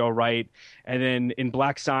things are going to be all right. And then in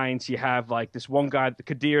Black Science, you have like this one guy, the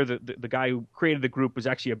Kadir, the guy who created the group was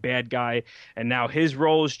actually a bad guy. And now his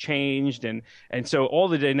role has changed. And so all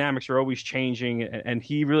the dynamics are always changing. And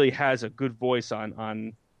he really has a good voice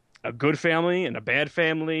on a good family and a bad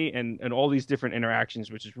family and all these different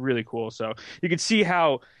interactions, which is really cool. So you can see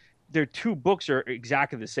how their two books are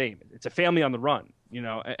exactly the same. It's a family on the run,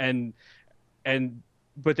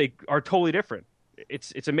 but they are totally different.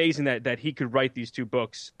 It's amazing that he could write these two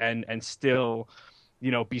books and still,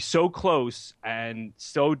 be so close and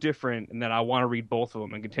so different, and that I want to read both of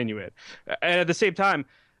them and continue it. And at the same time,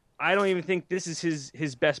 I don't even think this is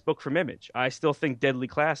his best book from Image. I still think Deadly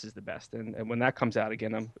Class is the best, and when that comes out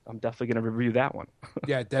again, I'm definitely going to review that one.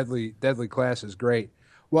 Yeah, Deadly Class is great.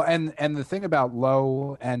 Well, and the thing about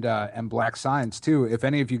Low and Black Science too, if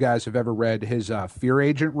any of you guys have ever read his Fear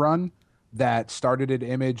Agent run that started at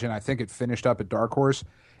Image and I think it finished up at Dark Horse,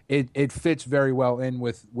 it fits very well in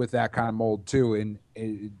with that kind of mold too.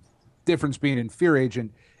 And difference being in Fear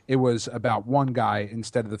Agent, it was about one guy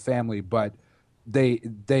instead of the family, but they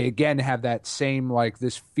again have that same, like,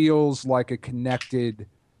 this feels like a connected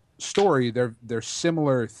story. They're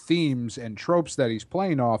similar themes and tropes that he's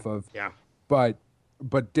playing off of. Yeah. But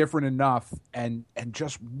different enough and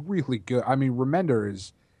just really good. I mean,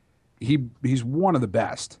 Remender he's one of the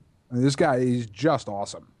best. I mean, this guy is just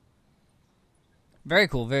awesome. Very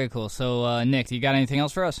cool, very cool. So, Nick, you got anything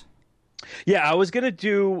else for us? Yeah, I was gonna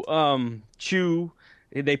do Chew.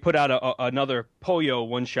 They put out another Poyo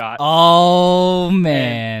one shot. Oh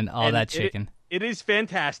man, that chicken. It is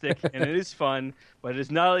fantastic and it is fun, but it's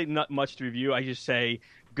not much to review. I just say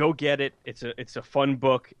go get it. It's a fun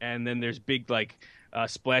book, and then there's big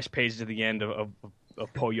splash pages at the end of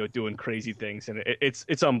Poyo doing crazy things, and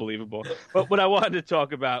it's unbelievable. But what I wanted to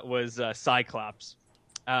talk about was Cyclops,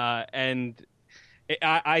 and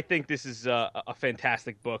I think this is a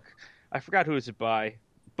fantastic book. I forgot who it's by,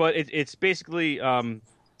 but it's basically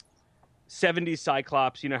 70s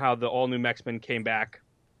Cyclops. You know how the all new X-Men came back,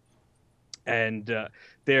 and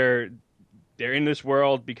they're in this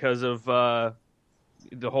world because of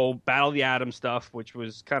the whole Battle of the Atom stuff, which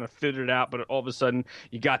was kind of figured out, but all of a sudden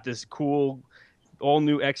you got this cool all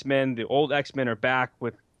new X-Men. The old X-Men are back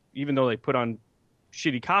with, even though they put on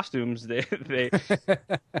shitty costumes, they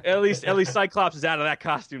at least Cyclops is out of that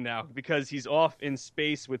costume now because he's off in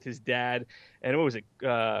space with his dad. And what was it?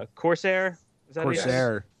 Corsair? Is that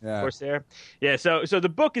Corsair? Yeah. Corsair. Yeah. So the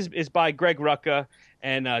book is by Greg Rucka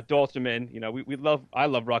and Dalterman. I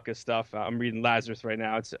love Rucka stuff. I'm reading Lazarus right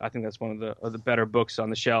now. I think that's one of the better books on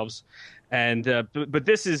the shelves. And but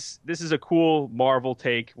this is a cool Marvel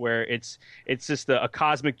take where it's just a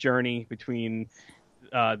cosmic journey between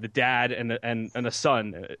the dad and the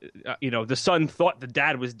son. The son thought the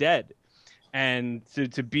dad was dead, and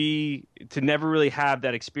to never really have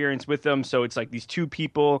that experience with them. So it's like these two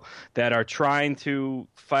people that are trying to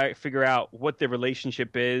figure out what their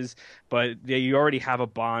relationship is, but you already have a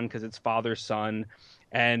bond because it's father-son.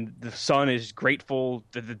 And the son is grateful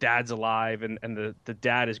that the dad's alive, and the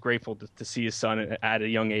dad is grateful to see his son at a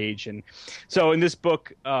young age. And so in this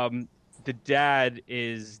book, the dad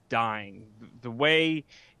is dying. The way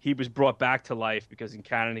he was brought back to life, because in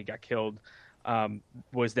Canada he got killed,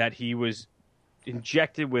 was that he was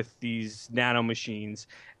injected with these nanomachines,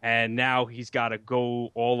 and now he's got to go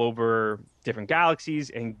all over different galaxies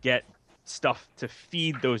and get stuff to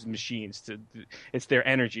feed those machines. It's their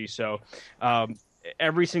energy. So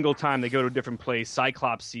every single time they go to a different place,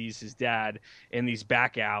 Cyclops sees his dad in these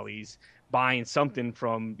back alleys, buying something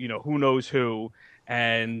from, who knows who.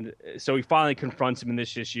 And so he finally confronts him in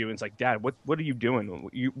this issue, and it's like, Dad, what are you doing?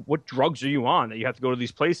 What drugs are you on that you have to go to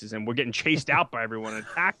these places, and we're getting chased out by everyone and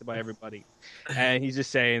attacked by everybody? And he's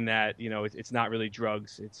just saying that, it's not really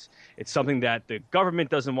drugs. It's something that the government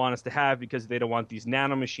doesn't want us to have because they don't want these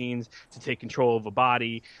nanomachines to take control of a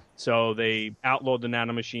body. So they outlawed the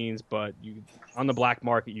nanomachines, but on the black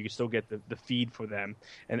market, you can still get the feed for them,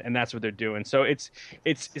 and that's what they're doing. So it's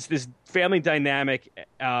this family dynamic.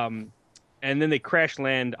 And then they crash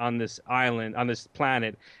land on this island, on this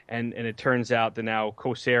planet, and it turns out that now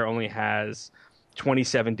Corsair only has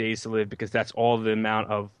 27 days to live because that's all the amount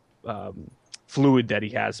of fluid that he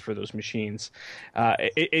has for those machines.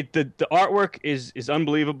 The artwork is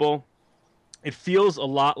unbelievable. It feels a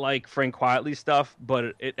lot like Frank Quietly stuff,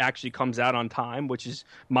 but it actually comes out on time, which is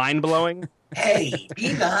mind-blowing. Hey,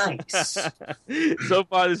 be nice. So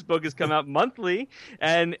far, this book has come out monthly,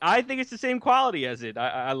 and I think it's the same quality as it.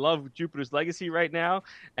 I love Jupiter's Legacy right now,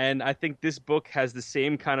 and I think this book has the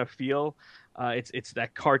same kind of feel. It's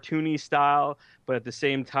that cartoony style, but at the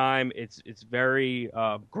same time, it's very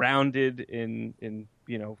grounded in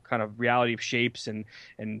kind of reality of shapes and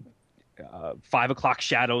 5 o'clock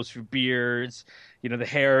shadows for beards. The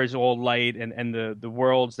hair is all light, and the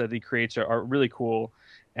worlds that he creates are really cool.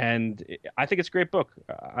 And I think it's a great book.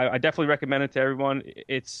 I definitely recommend it to everyone.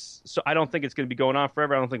 I don't think it's going to be going on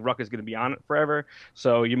forever. I don't think Rucka's going to be on it forever.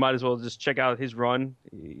 So you might as well just check out his run.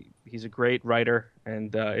 He's a great writer,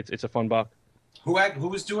 and it's a fun book. Who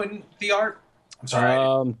was doing the art? I'm sorry.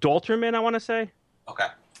 Dalterman, I want to say. Okay.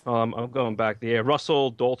 I'm going back. Yeah,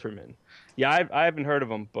 Russell Dalterman. Yeah, I haven't heard of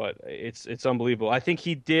him, but it's unbelievable. I think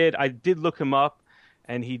he did. I did look him up,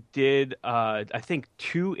 and he did. I think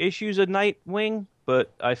 2 issues of Nightwing.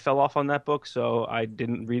 But I fell off on that book, so I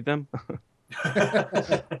didn't read them.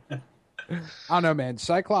 I don't know, man.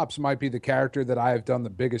 Cyclops might be the character that I have done the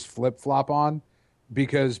biggest flip-flop on,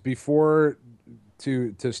 because before,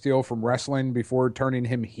 to steal from wrestling, before turning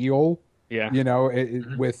him heel,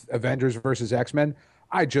 with Avengers versus X-Men,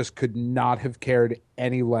 I just could not have cared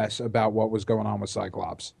any less about what was going on with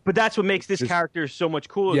Cyclops. But that's what makes this character so much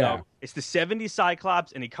cooler, Yeah. though. It's the 70s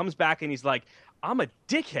Cyclops, and he comes back and he's like, I'm a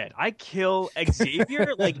dickhead. I kill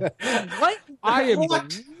Xavier? Like, what? I am What?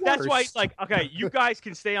 the That's why worst. he's like, okay, you guys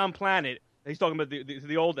can stay on planet. He's talking about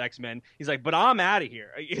the old X-Men. He's like, but I'm out of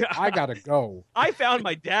here. I gotta go. I found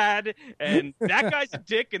my dad, and that guy's a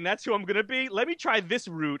dick, and that's who I'm gonna be. Let me try this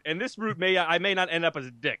route, and this route I may not end up as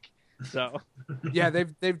a dick. So Yeah,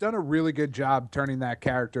 they've done a really good job turning that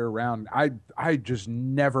character around. I just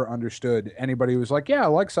never understood anybody who was like, yeah, I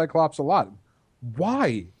like Cyclops a lot.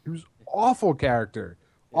 Why? He was awful character,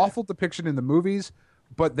 awful depiction in the movies.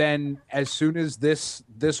 But then as soon as this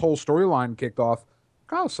whole storyline kicked off,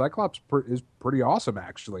 Cyclops is pretty awesome,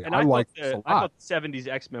 actually. And I like this a I lot. thought the 70s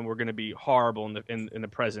X-Men were going to be horrible in the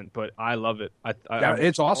present, but I love it.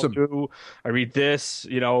 It's awesome. I read this,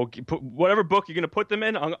 put whatever book you're going to put them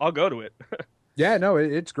in, I'll go to it. Yeah, no,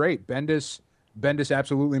 it's great. Bendis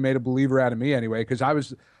absolutely made a believer out of me anyway, because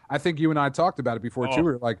I think you and I talked about it before too. We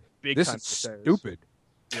were like, this time is potatoes. stupid.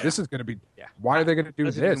 Yeah. This is going to be. Yeah. Why are they going to do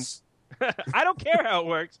Doesn't even- this? I don't care how it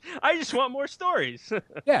works. I just want more stories.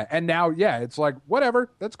 Yeah, and now, it's like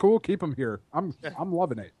whatever. That's cool. Keep them here. I'm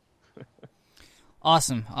loving it.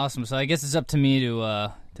 Awesome. So I guess it's up to me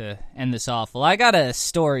to end this off. Well, I got a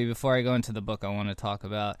story before I go into the book I want to talk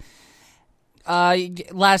about.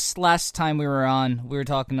 Last time we were on, we were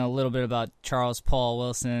talking a little bit about Charles Paul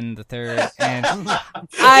Wilson III, and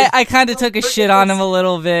I kind of took a shit on him a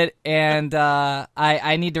little bit, and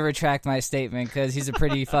I need to retract my statement because he's a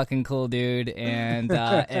pretty fucking cool dude, and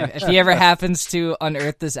if he ever happens to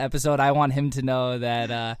unearth this episode, I want him to know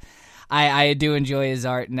that I do enjoy his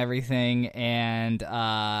art and everything, and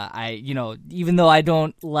even though I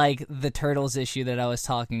don't like the Turtles issue that I was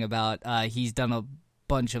talking about, he's done a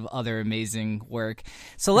bunch of other amazing work.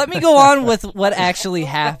 So let me go on with what actually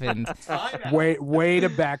happened. Way to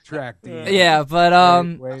backtrack, Dean. Yeah, but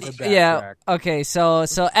way to backtrack. yeah, okay. So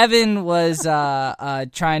Evan was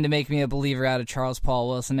trying to make me a believer out of Charles Paul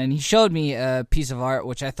Wilson, and he showed me a piece of art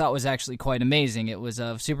which I thought was actually quite amazing. It was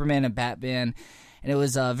of Superman and Batman, and it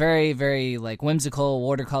was very, very like whimsical,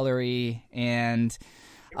 watercolory, and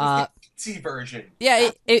version.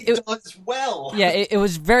 Yeah, it does well. Yeah, it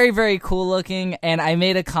was very, very cool looking, and I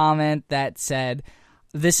made a comment that said,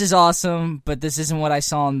 "This is awesome, but this isn't what I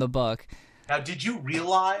saw in the book." Now, did you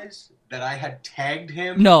realize that I had tagged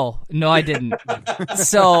him? No, I didn't.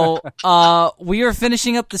 So, we were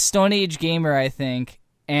finishing up the Stone Age Gamer, I think,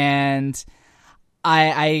 and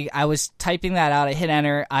I was typing that out. I hit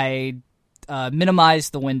enter. I minimize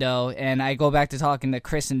the window, and I go back to talking to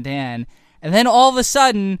Chris and Dan, and then all of a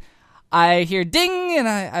sudden I hear ding, and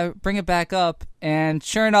I bring it back up, and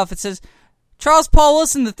sure enough, it says, Charles Paul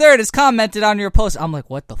Wilson III has commented on your post. I'm like,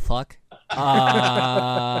 what the fuck?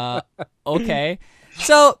 Okay.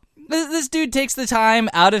 So this dude takes the time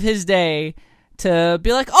out of his day to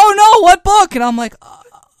be like, oh no, what book? And I'm like,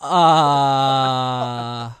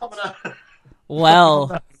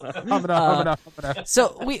 well.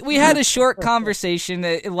 So we had a short conversation.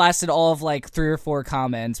 It lasted all of like 3 or 4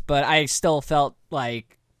 comments, but I still felt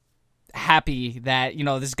like happy that, you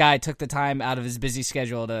know, this guy took the time out of his busy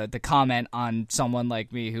schedule to comment on someone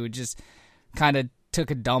like me who just kind of took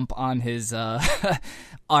a dump on his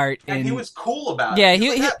art. And he was cool about it.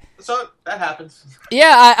 Yeah, so that happens.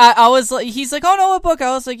 Yeah, I was like, he's like, oh no, what book?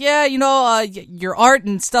 I was like, yeah, you know, your art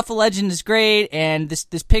and Stuff of Legend is great, and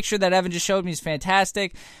this picture that Evan just showed me is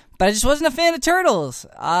fantastic, but I just wasn't a fan of Turtles.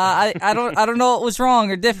 I don't know what was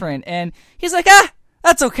wrong or different. And he's like,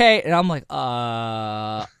 that's okay. And I'm like,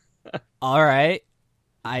 all right.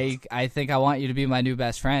 I think I want you to be my new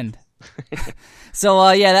best friend.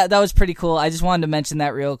 So yeah, that was pretty cool. I just wanted to mention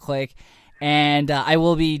that real quick, and I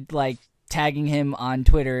will be like tagging him on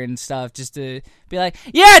Twitter and stuff just to be like,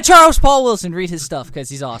 yeah, Charles Paul Wilson, read his stuff because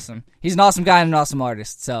he's awesome. He's an awesome guy and an awesome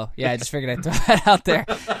artist. So yeah, I just figured I'd throw that out there.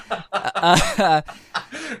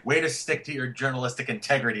 Way to stick to your journalistic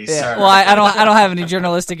integrity, yeah, sir. Well, I don't have any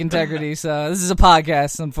journalistic integrity, so this is a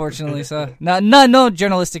podcast, unfortunately. So no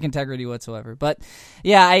journalistic integrity whatsoever. But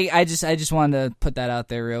yeah, I just wanted to put that out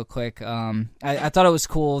there real quick. I thought it was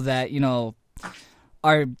cool that, you know,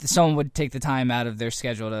 someone would take the time out of their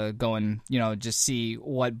schedule to go and, you know, just see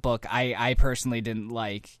what book I personally didn't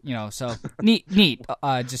like, you know. So neat.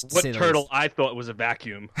 Just to what say the turtle least. I thought was a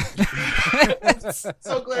vacuum.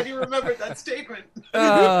 So glad you remembered that statement.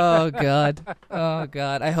 Oh god.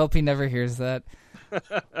 I hope he never hears that.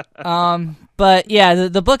 But yeah,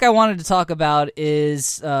 the book I wanted to talk about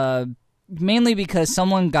is mainly because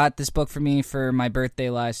someone got this book for me for my birthday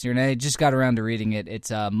last year, and I just got around to reading it. It's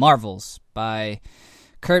Marvels by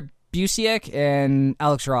Kurt Busiek and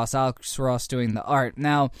Alex Ross. Alex Ross doing the art.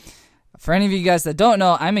 Now, for any of you guys that don't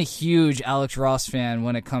know, I'm a huge Alex Ross fan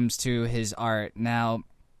when it comes to his art. Now,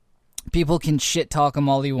 people can shit talk him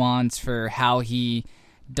all he wants for how he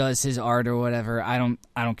does his art or whatever. I don't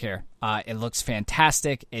care. It looks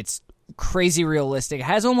fantastic. It's crazy realistic. It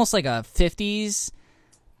has almost like a 50s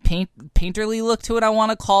painterly look to it, I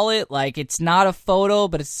want to call it. Like, it's not a photo,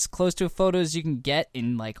 but it's as close to a photo as you can get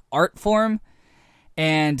in like art form.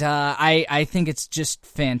 And I think it's just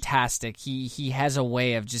fantastic. He has a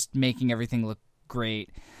way of just making everything look great.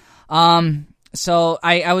 So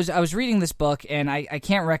I was reading this book, and I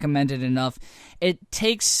can't recommend it enough. It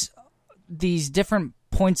takes these different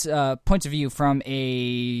points of view from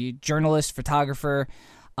a journalist, photographer,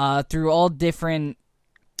 through all different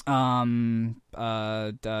time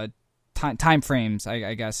frames,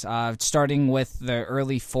 I guess. Starting with the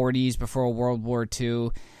early 40s before World War II.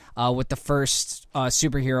 With the first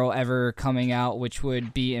superhero ever coming out, which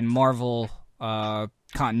would be in Marvel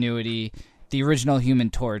continuity, the original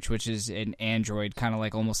Human Torch, which is an android, kind of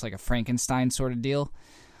like almost like a Frankenstein sort of deal.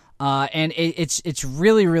 And it's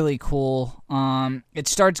really, really cool. It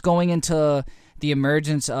starts going into the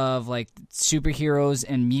emergence of like superheroes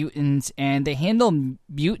and mutants, and they handle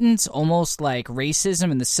mutants almost like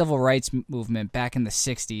racism and the civil rights movement back in the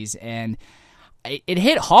 60s. And it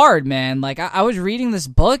hit hard, man. Like, I was reading this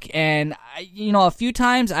book, and a few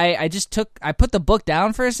times I put the book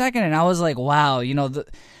down for a second, and I was like, wow,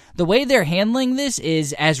 the way they're handling this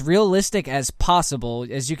is as realistic as possible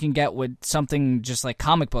as you can get with something just like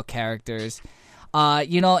comic book characters.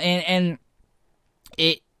 And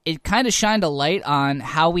it kind of shined a light on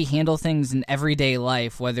how we handle things in everyday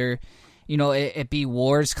life, whether it be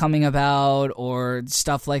wars coming about, or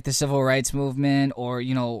stuff like the civil rights movement, or,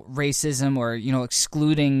 racism, or,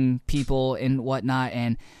 excluding people and whatnot.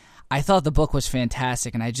 And I thought the book was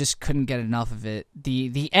fantastic, and I just couldn't get enough of it.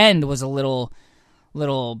 The end was a little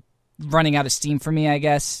running out of steam for me, I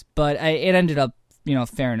guess, but it ended up,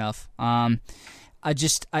 fair enough.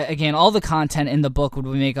 Again, all the content in the book would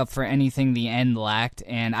make up for anything the end lacked,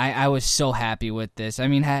 and I was so happy with this. I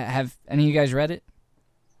mean, have any of you guys read it?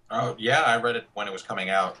 Oh, yeah, I read it when it was coming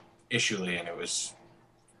out, issuely, and it was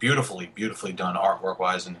beautifully done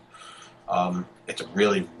artwork-wise, and it's a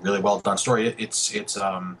really, really well-done story. It's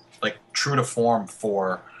like true to form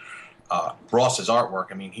for Ross's artwork.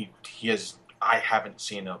 I mean, he has. I haven't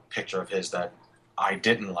seen a picture of his that I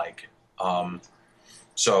didn't like.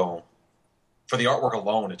 So for the artwork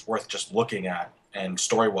alone, it's worth just looking at, and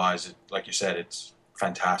story-wise, like you said, it's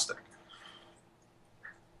fantastic.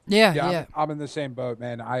 Yeah. I'm in the same boat,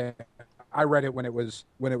 man. I read it when it was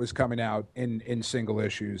coming out in single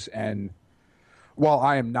issues, and while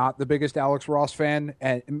I am not the biggest Alex Ross fan,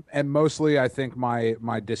 and mostly I think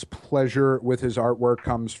my displeasure with his artwork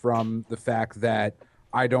comes from the fact that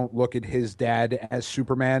I don't look at his dad as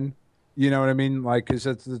Superman. You know what I mean? Like, because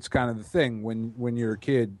that's kind of the thing when you're a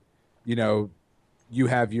kid, you know, you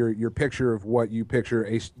have your picture of what you picture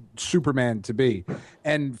a Superman to be,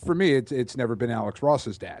 and for me, it's never been Alex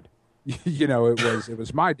Ross's dad. You know, it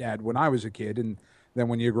was my dad when I was a kid, and then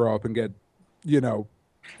when you grow up and get, you know,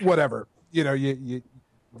 whatever, you know, you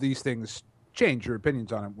these things change your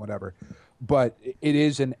opinions on it, whatever. But it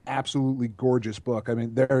is an absolutely gorgeous book. I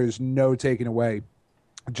mean, there is no taking away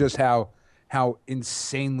just how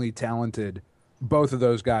insanely talented both of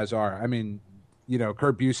those guys are. I mean, you know,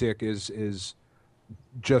 Kurt Busiek is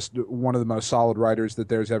just one of the most solid writers that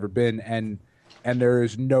there's ever been, and there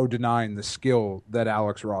is no denying the skill that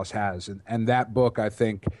Alex Ross has, and that book I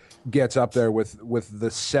think gets up there with the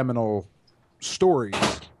seminal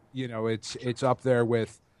stories. You know, it's up there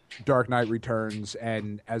with Dark Knight Returns,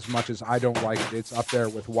 and as much as I don't like it, it's up there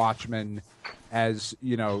with Watchmen. As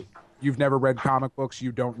you know, you've never read comic books,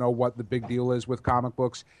 you don't know what the big deal is with comic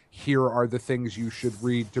books. Here are the things you should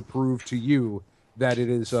read to prove to you that it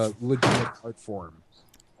is a legitimate art form.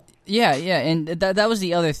 Yeah, and that was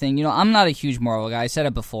the other thing. You know, I'm not a huge Marvel guy. I said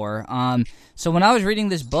it before. So when I was reading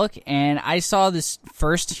this book and I saw this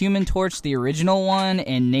first Human Torch, the original one,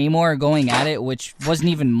 and Namor going at it, which wasn't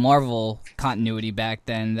even Marvel continuity back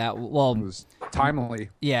then. It was timely.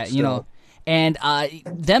 Yeah, still. you know, and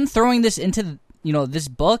them throwing this into this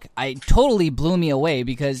book, I totally blew me away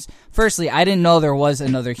because, firstly, I didn't know there was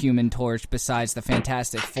another Human Torch besides the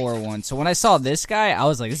Fantastic Four one. So when I saw this guy, I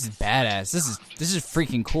was like, this is badass. This is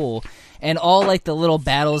freaking cool. And all, like, the little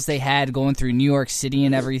battles they had going through New York City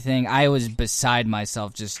and everything, I was beside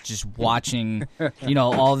myself just watching,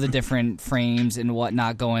 all the different frames and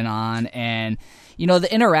whatnot going on. And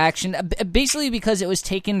the interaction, basically because it was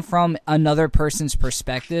taken from another person's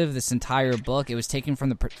perspective, this entire book, it was taken from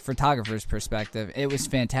the photographer's perspective. It was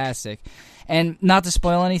fantastic. And not to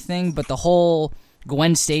spoil anything, but the whole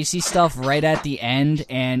Gwen Stacy stuff right at the end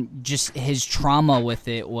and just his trauma with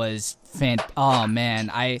it was oh,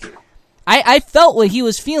 man, I felt what he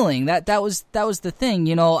was feeling. That was the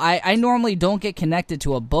thing. I normally don't get connected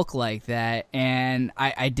to a book like that, and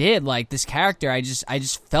I did. Like, this character, I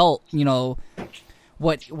just felt,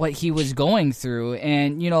 what he was going through,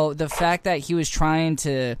 and the fact that he was trying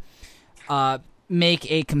to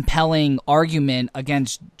make a compelling argument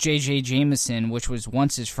against J.J. Jameson, which was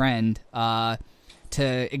once his friend,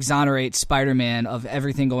 to exonerate Spider-Man of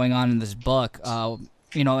everything going on in this book,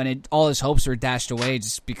 and all his hopes were dashed away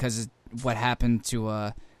just because of what happened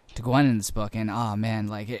to Gwen in this book. And oh man,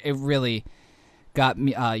 like it really got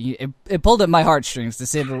me. It pulled at my heartstrings, to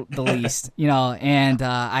say the least. And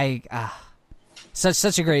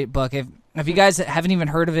such a great book. If you guys haven't even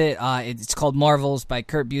heard of it, it's called Marvels by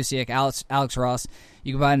Kurt Busiek, Alex Ross.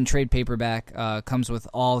 You can buy it in trade paperback. Comes with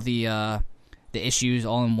all the issues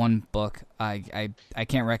all in one book. I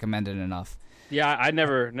can't recommend it enough. Yeah, I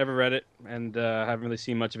never read it, and haven't really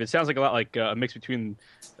seen much of it. Sounds like a lot like a mix between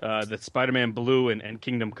the Spider-Man Blue and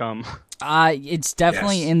Kingdom Come. It's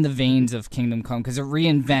definitely in the veins of Kingdom Come because it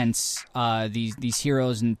reinvents these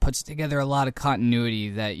heroes and puts together a lot of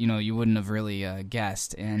continuity that you wouldn't have really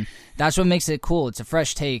guessed, and that's what makes it cool. It's a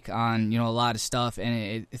fresh take on a lot of stuff, and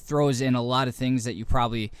it throws in a lot of things that you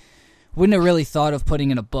probably wouldn't have really thought of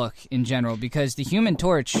putting in a book in general, because the Human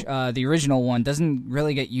Torch, the original one, doesn't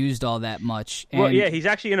really get used all that much. And well, yeah, he's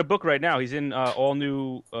actually in a book right now. He's in All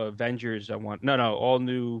New Avengers. All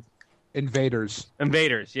New Invaders. Yeah.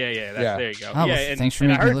 There you go. Oh, yeah, well, and, thanks for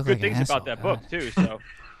and I making me heard look good like an things asshole. about that book too. So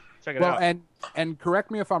check it out. Well, and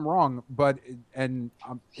correct me if I'm wrong, but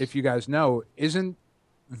if you guys know, isn't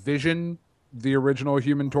Vision the original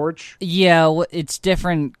Human Torch? Yeah, well, it's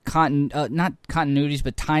different not continuities,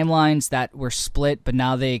 but timelines that were split, but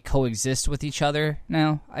now they coexist with each other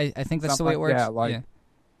now. I think that's the way it works. Yeah,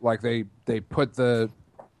 like they put the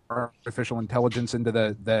artificial intelligence into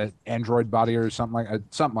the android body or something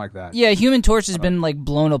like that. Yeah, Human Torch has been like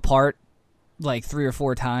blown apart like 3 or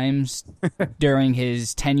 4 times during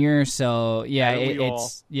his tenure. So yeah,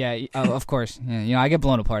 of course. Yeah, I get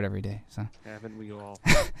blown apart every day. So haven't we all?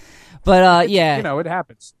 But yeah, it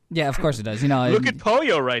happens. Yeah, of course it does. Look at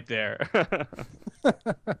Poyo right there.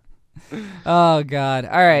 Oh God!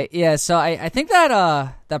 All right, yeah. So I think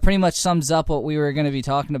that pretty much sums up what we were going to be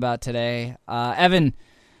talking about today. Evan,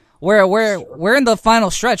 We're in the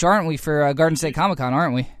final stretch, aren't we, for Garden State Comic Con,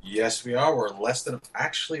 aren't we? Yes, we are. We're less than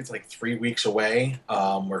actually it's like 3 weeks away.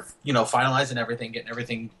 We're finalizing everything, getting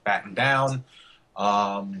everything battened down.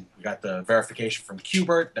 We got the verification from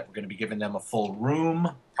Qbert that we're going to be giving them a full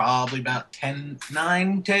room, probably about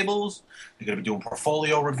 9 tables. They're going to be doing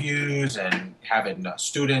portfolio reviews and having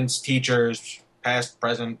students, teachers, past,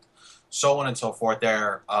 present, so on and so forth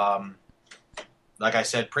there. Like I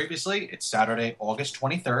said previously, it's Saturday, August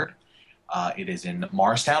 23rd. It is in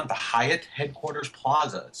Morristown, the Hyatt Headquarters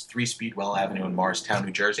Plaza. It's 3 Speedwell Avenue in Morristown,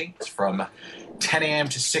 New Jersey. It's from 10 a.m.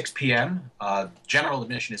 to 6 p.m. General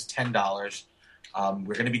admission is $10.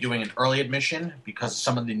 We're going to be doing an early admission because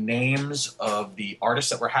some of the names of the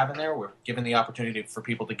artists that we're having there, we're giving the opportunity for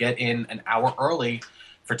people to get in an hour early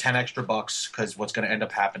for 10 extra bucks, because what's going to end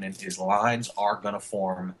up happening is lines are going to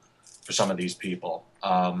form for some of these people.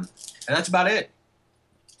 And that's about it.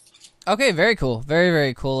 Okay, very cool. Very,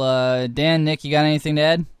 very cool. Dan, Nick, you got anything to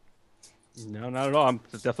add? No, not at all. I'm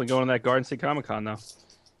definitely going to that Garden State Comic Con now.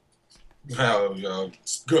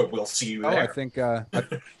 Good. We'll see you there.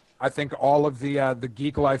 I think all of the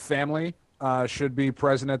Geek Life family should be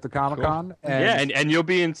present at the Comic Con. Cool. And you'll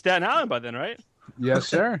be in Staten Island by then, right? Yes,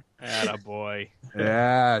 sir. Attaboy.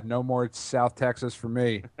 Yeah, no more South Texas for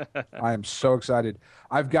me. I am so excited.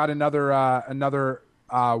 I've got another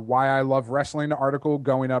Why I Love Wrestling article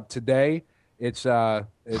going up today. It's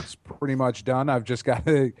pretty much done. I've just got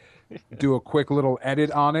to do a quick little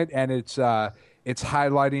edit on it, and it's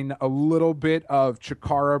highlighting a little bit of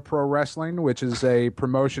Chikara Pro Wrestling, which is a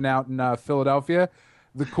promotion out in Philadelphia.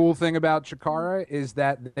 The cool thing about Chikara is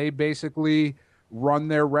that they basically run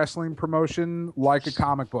their wrestling promotion like a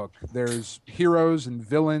comic book. There's heroes and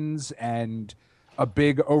villains and a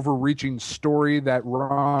big overreaching story that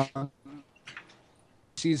runs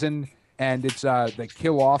season, and it's they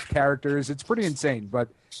kill off characters. It's pretty insane, but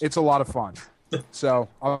it's a lot of fun. So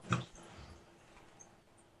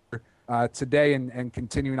today and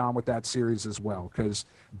continuing on with that series as well, because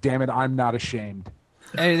damn it, I'm not ashamed.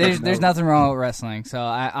 Hey, there's nothing wrong with wrestling, so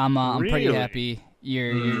I'm pretty Really? happy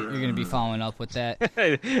you're going to be following up with that.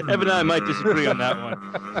 Evan and I might disagree on that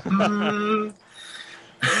one.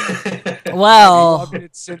 Well, I've loved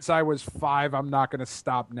it since I was 5. I'm not going to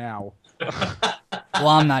stop now.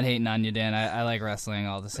 I'm not hating on you, Dan. I like wrestling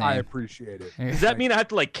all the same. I appreciate it. Does that mean I have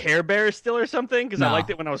to like Care Bears still or something? Because I No.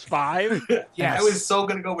 liked it when I was 5. Yes. I was so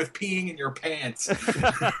going to go with peeing in your pants.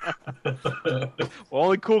 Well,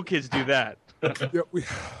 only cool kids do that.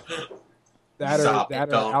 Yeah, that Stop are it,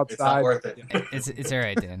 don't. outside. It's not worth it. It's all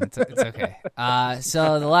right, Dan. It's okay.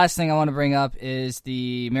 So the last thing I want to bring up is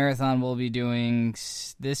the marathon we'll be doing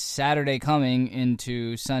this Saturday coming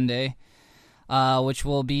into Sunday, which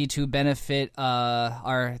will be to benefit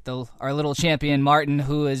our little champion Martin,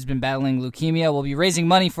 who has been battling leukemia. We'll be raising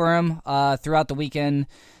money for him throughout the weekend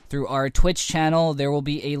through our Twitch channel. There will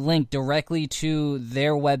be a link directly to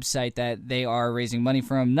their website that they are raising money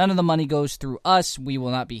from. None of the money goes through us. We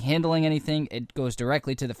will not be handling anything. It goes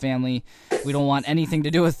directly to the family. We don't want anything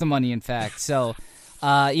to do with the money, in fact. So,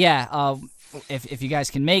 if you guys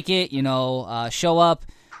can make it, show up,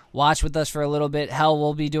 watch with us for a little bit. Hell,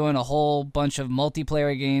 we'll be doing a whole bunch of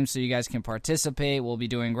multiplayer games so you guys can participate. We'll be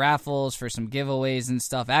doing raffles for some giveaways and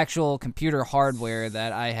stuff. Actual computer hardware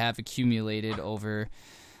that I have accumulated over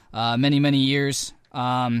many, many years.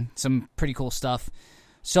 Some pretty cool stuff.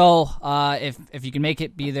 So if you can make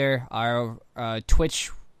it, be there. Our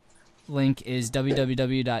Twitch link is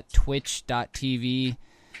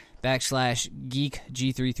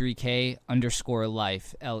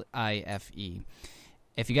www.twitch.tv/geek_life, LIFE.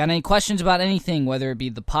 If you got any questions about anything, whether it be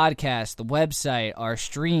the podcast, the website, our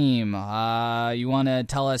stream, you want to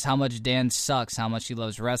tell us how much Dan sucks, how much he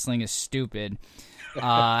loves wrestling is stupid,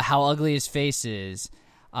 how ugly his face is,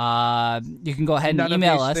 you can go ahead and None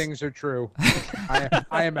email of us. these things are true.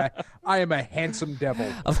 I am a handsome devil.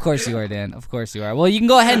 Of course you are, Dan. Of course you are. Well, you can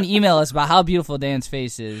go ahead and email us about how beautiful Dan's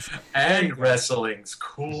face is. And wrestling's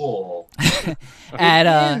cool. Of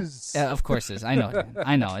course it is. I know, Dan.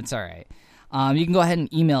 I know. It's all right. You can go ahead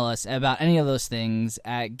and email us about any of those things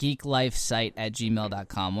at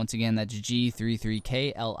geeklifesite@gmail.com. Once again, that's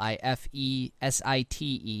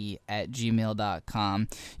G33KLIFESITE@gmail.com.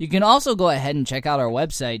 You can also go ahead and check out our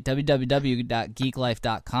website,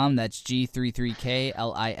 www.geeklife.com. That's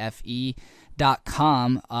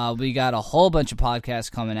G33KLIFE.com. We got a whole bunch of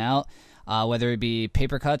podcasts coming out. Whether it be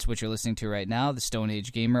Paper Cuts, which you're listening to right now, The Stone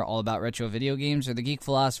Age Gamer, all about retro video games, or The Geek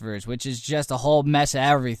Philosophers, which is just a whole mess of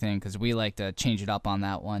everything because we like to change it up on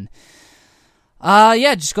that one.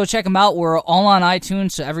 Yeah, just go check them out. We're all on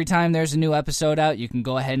iTunes, so every time there's a new episode out, you can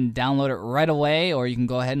go ahead and download it right away, or you can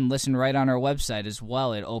go ahead and listen right on our website as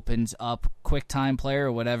well. It opens up QuickTime Player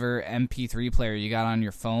or whatever MP3 player you got on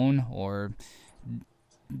your phone or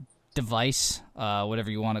device, whatever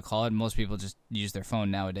you want to call it. Most people just use their phone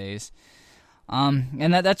nowadays.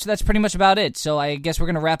 And that's pretty much about it. So I guess we're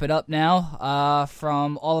going to wrap it up now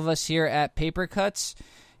from all of us here at Paper Cuts.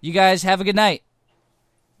 You guys have a good night.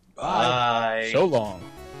 Bye. So long.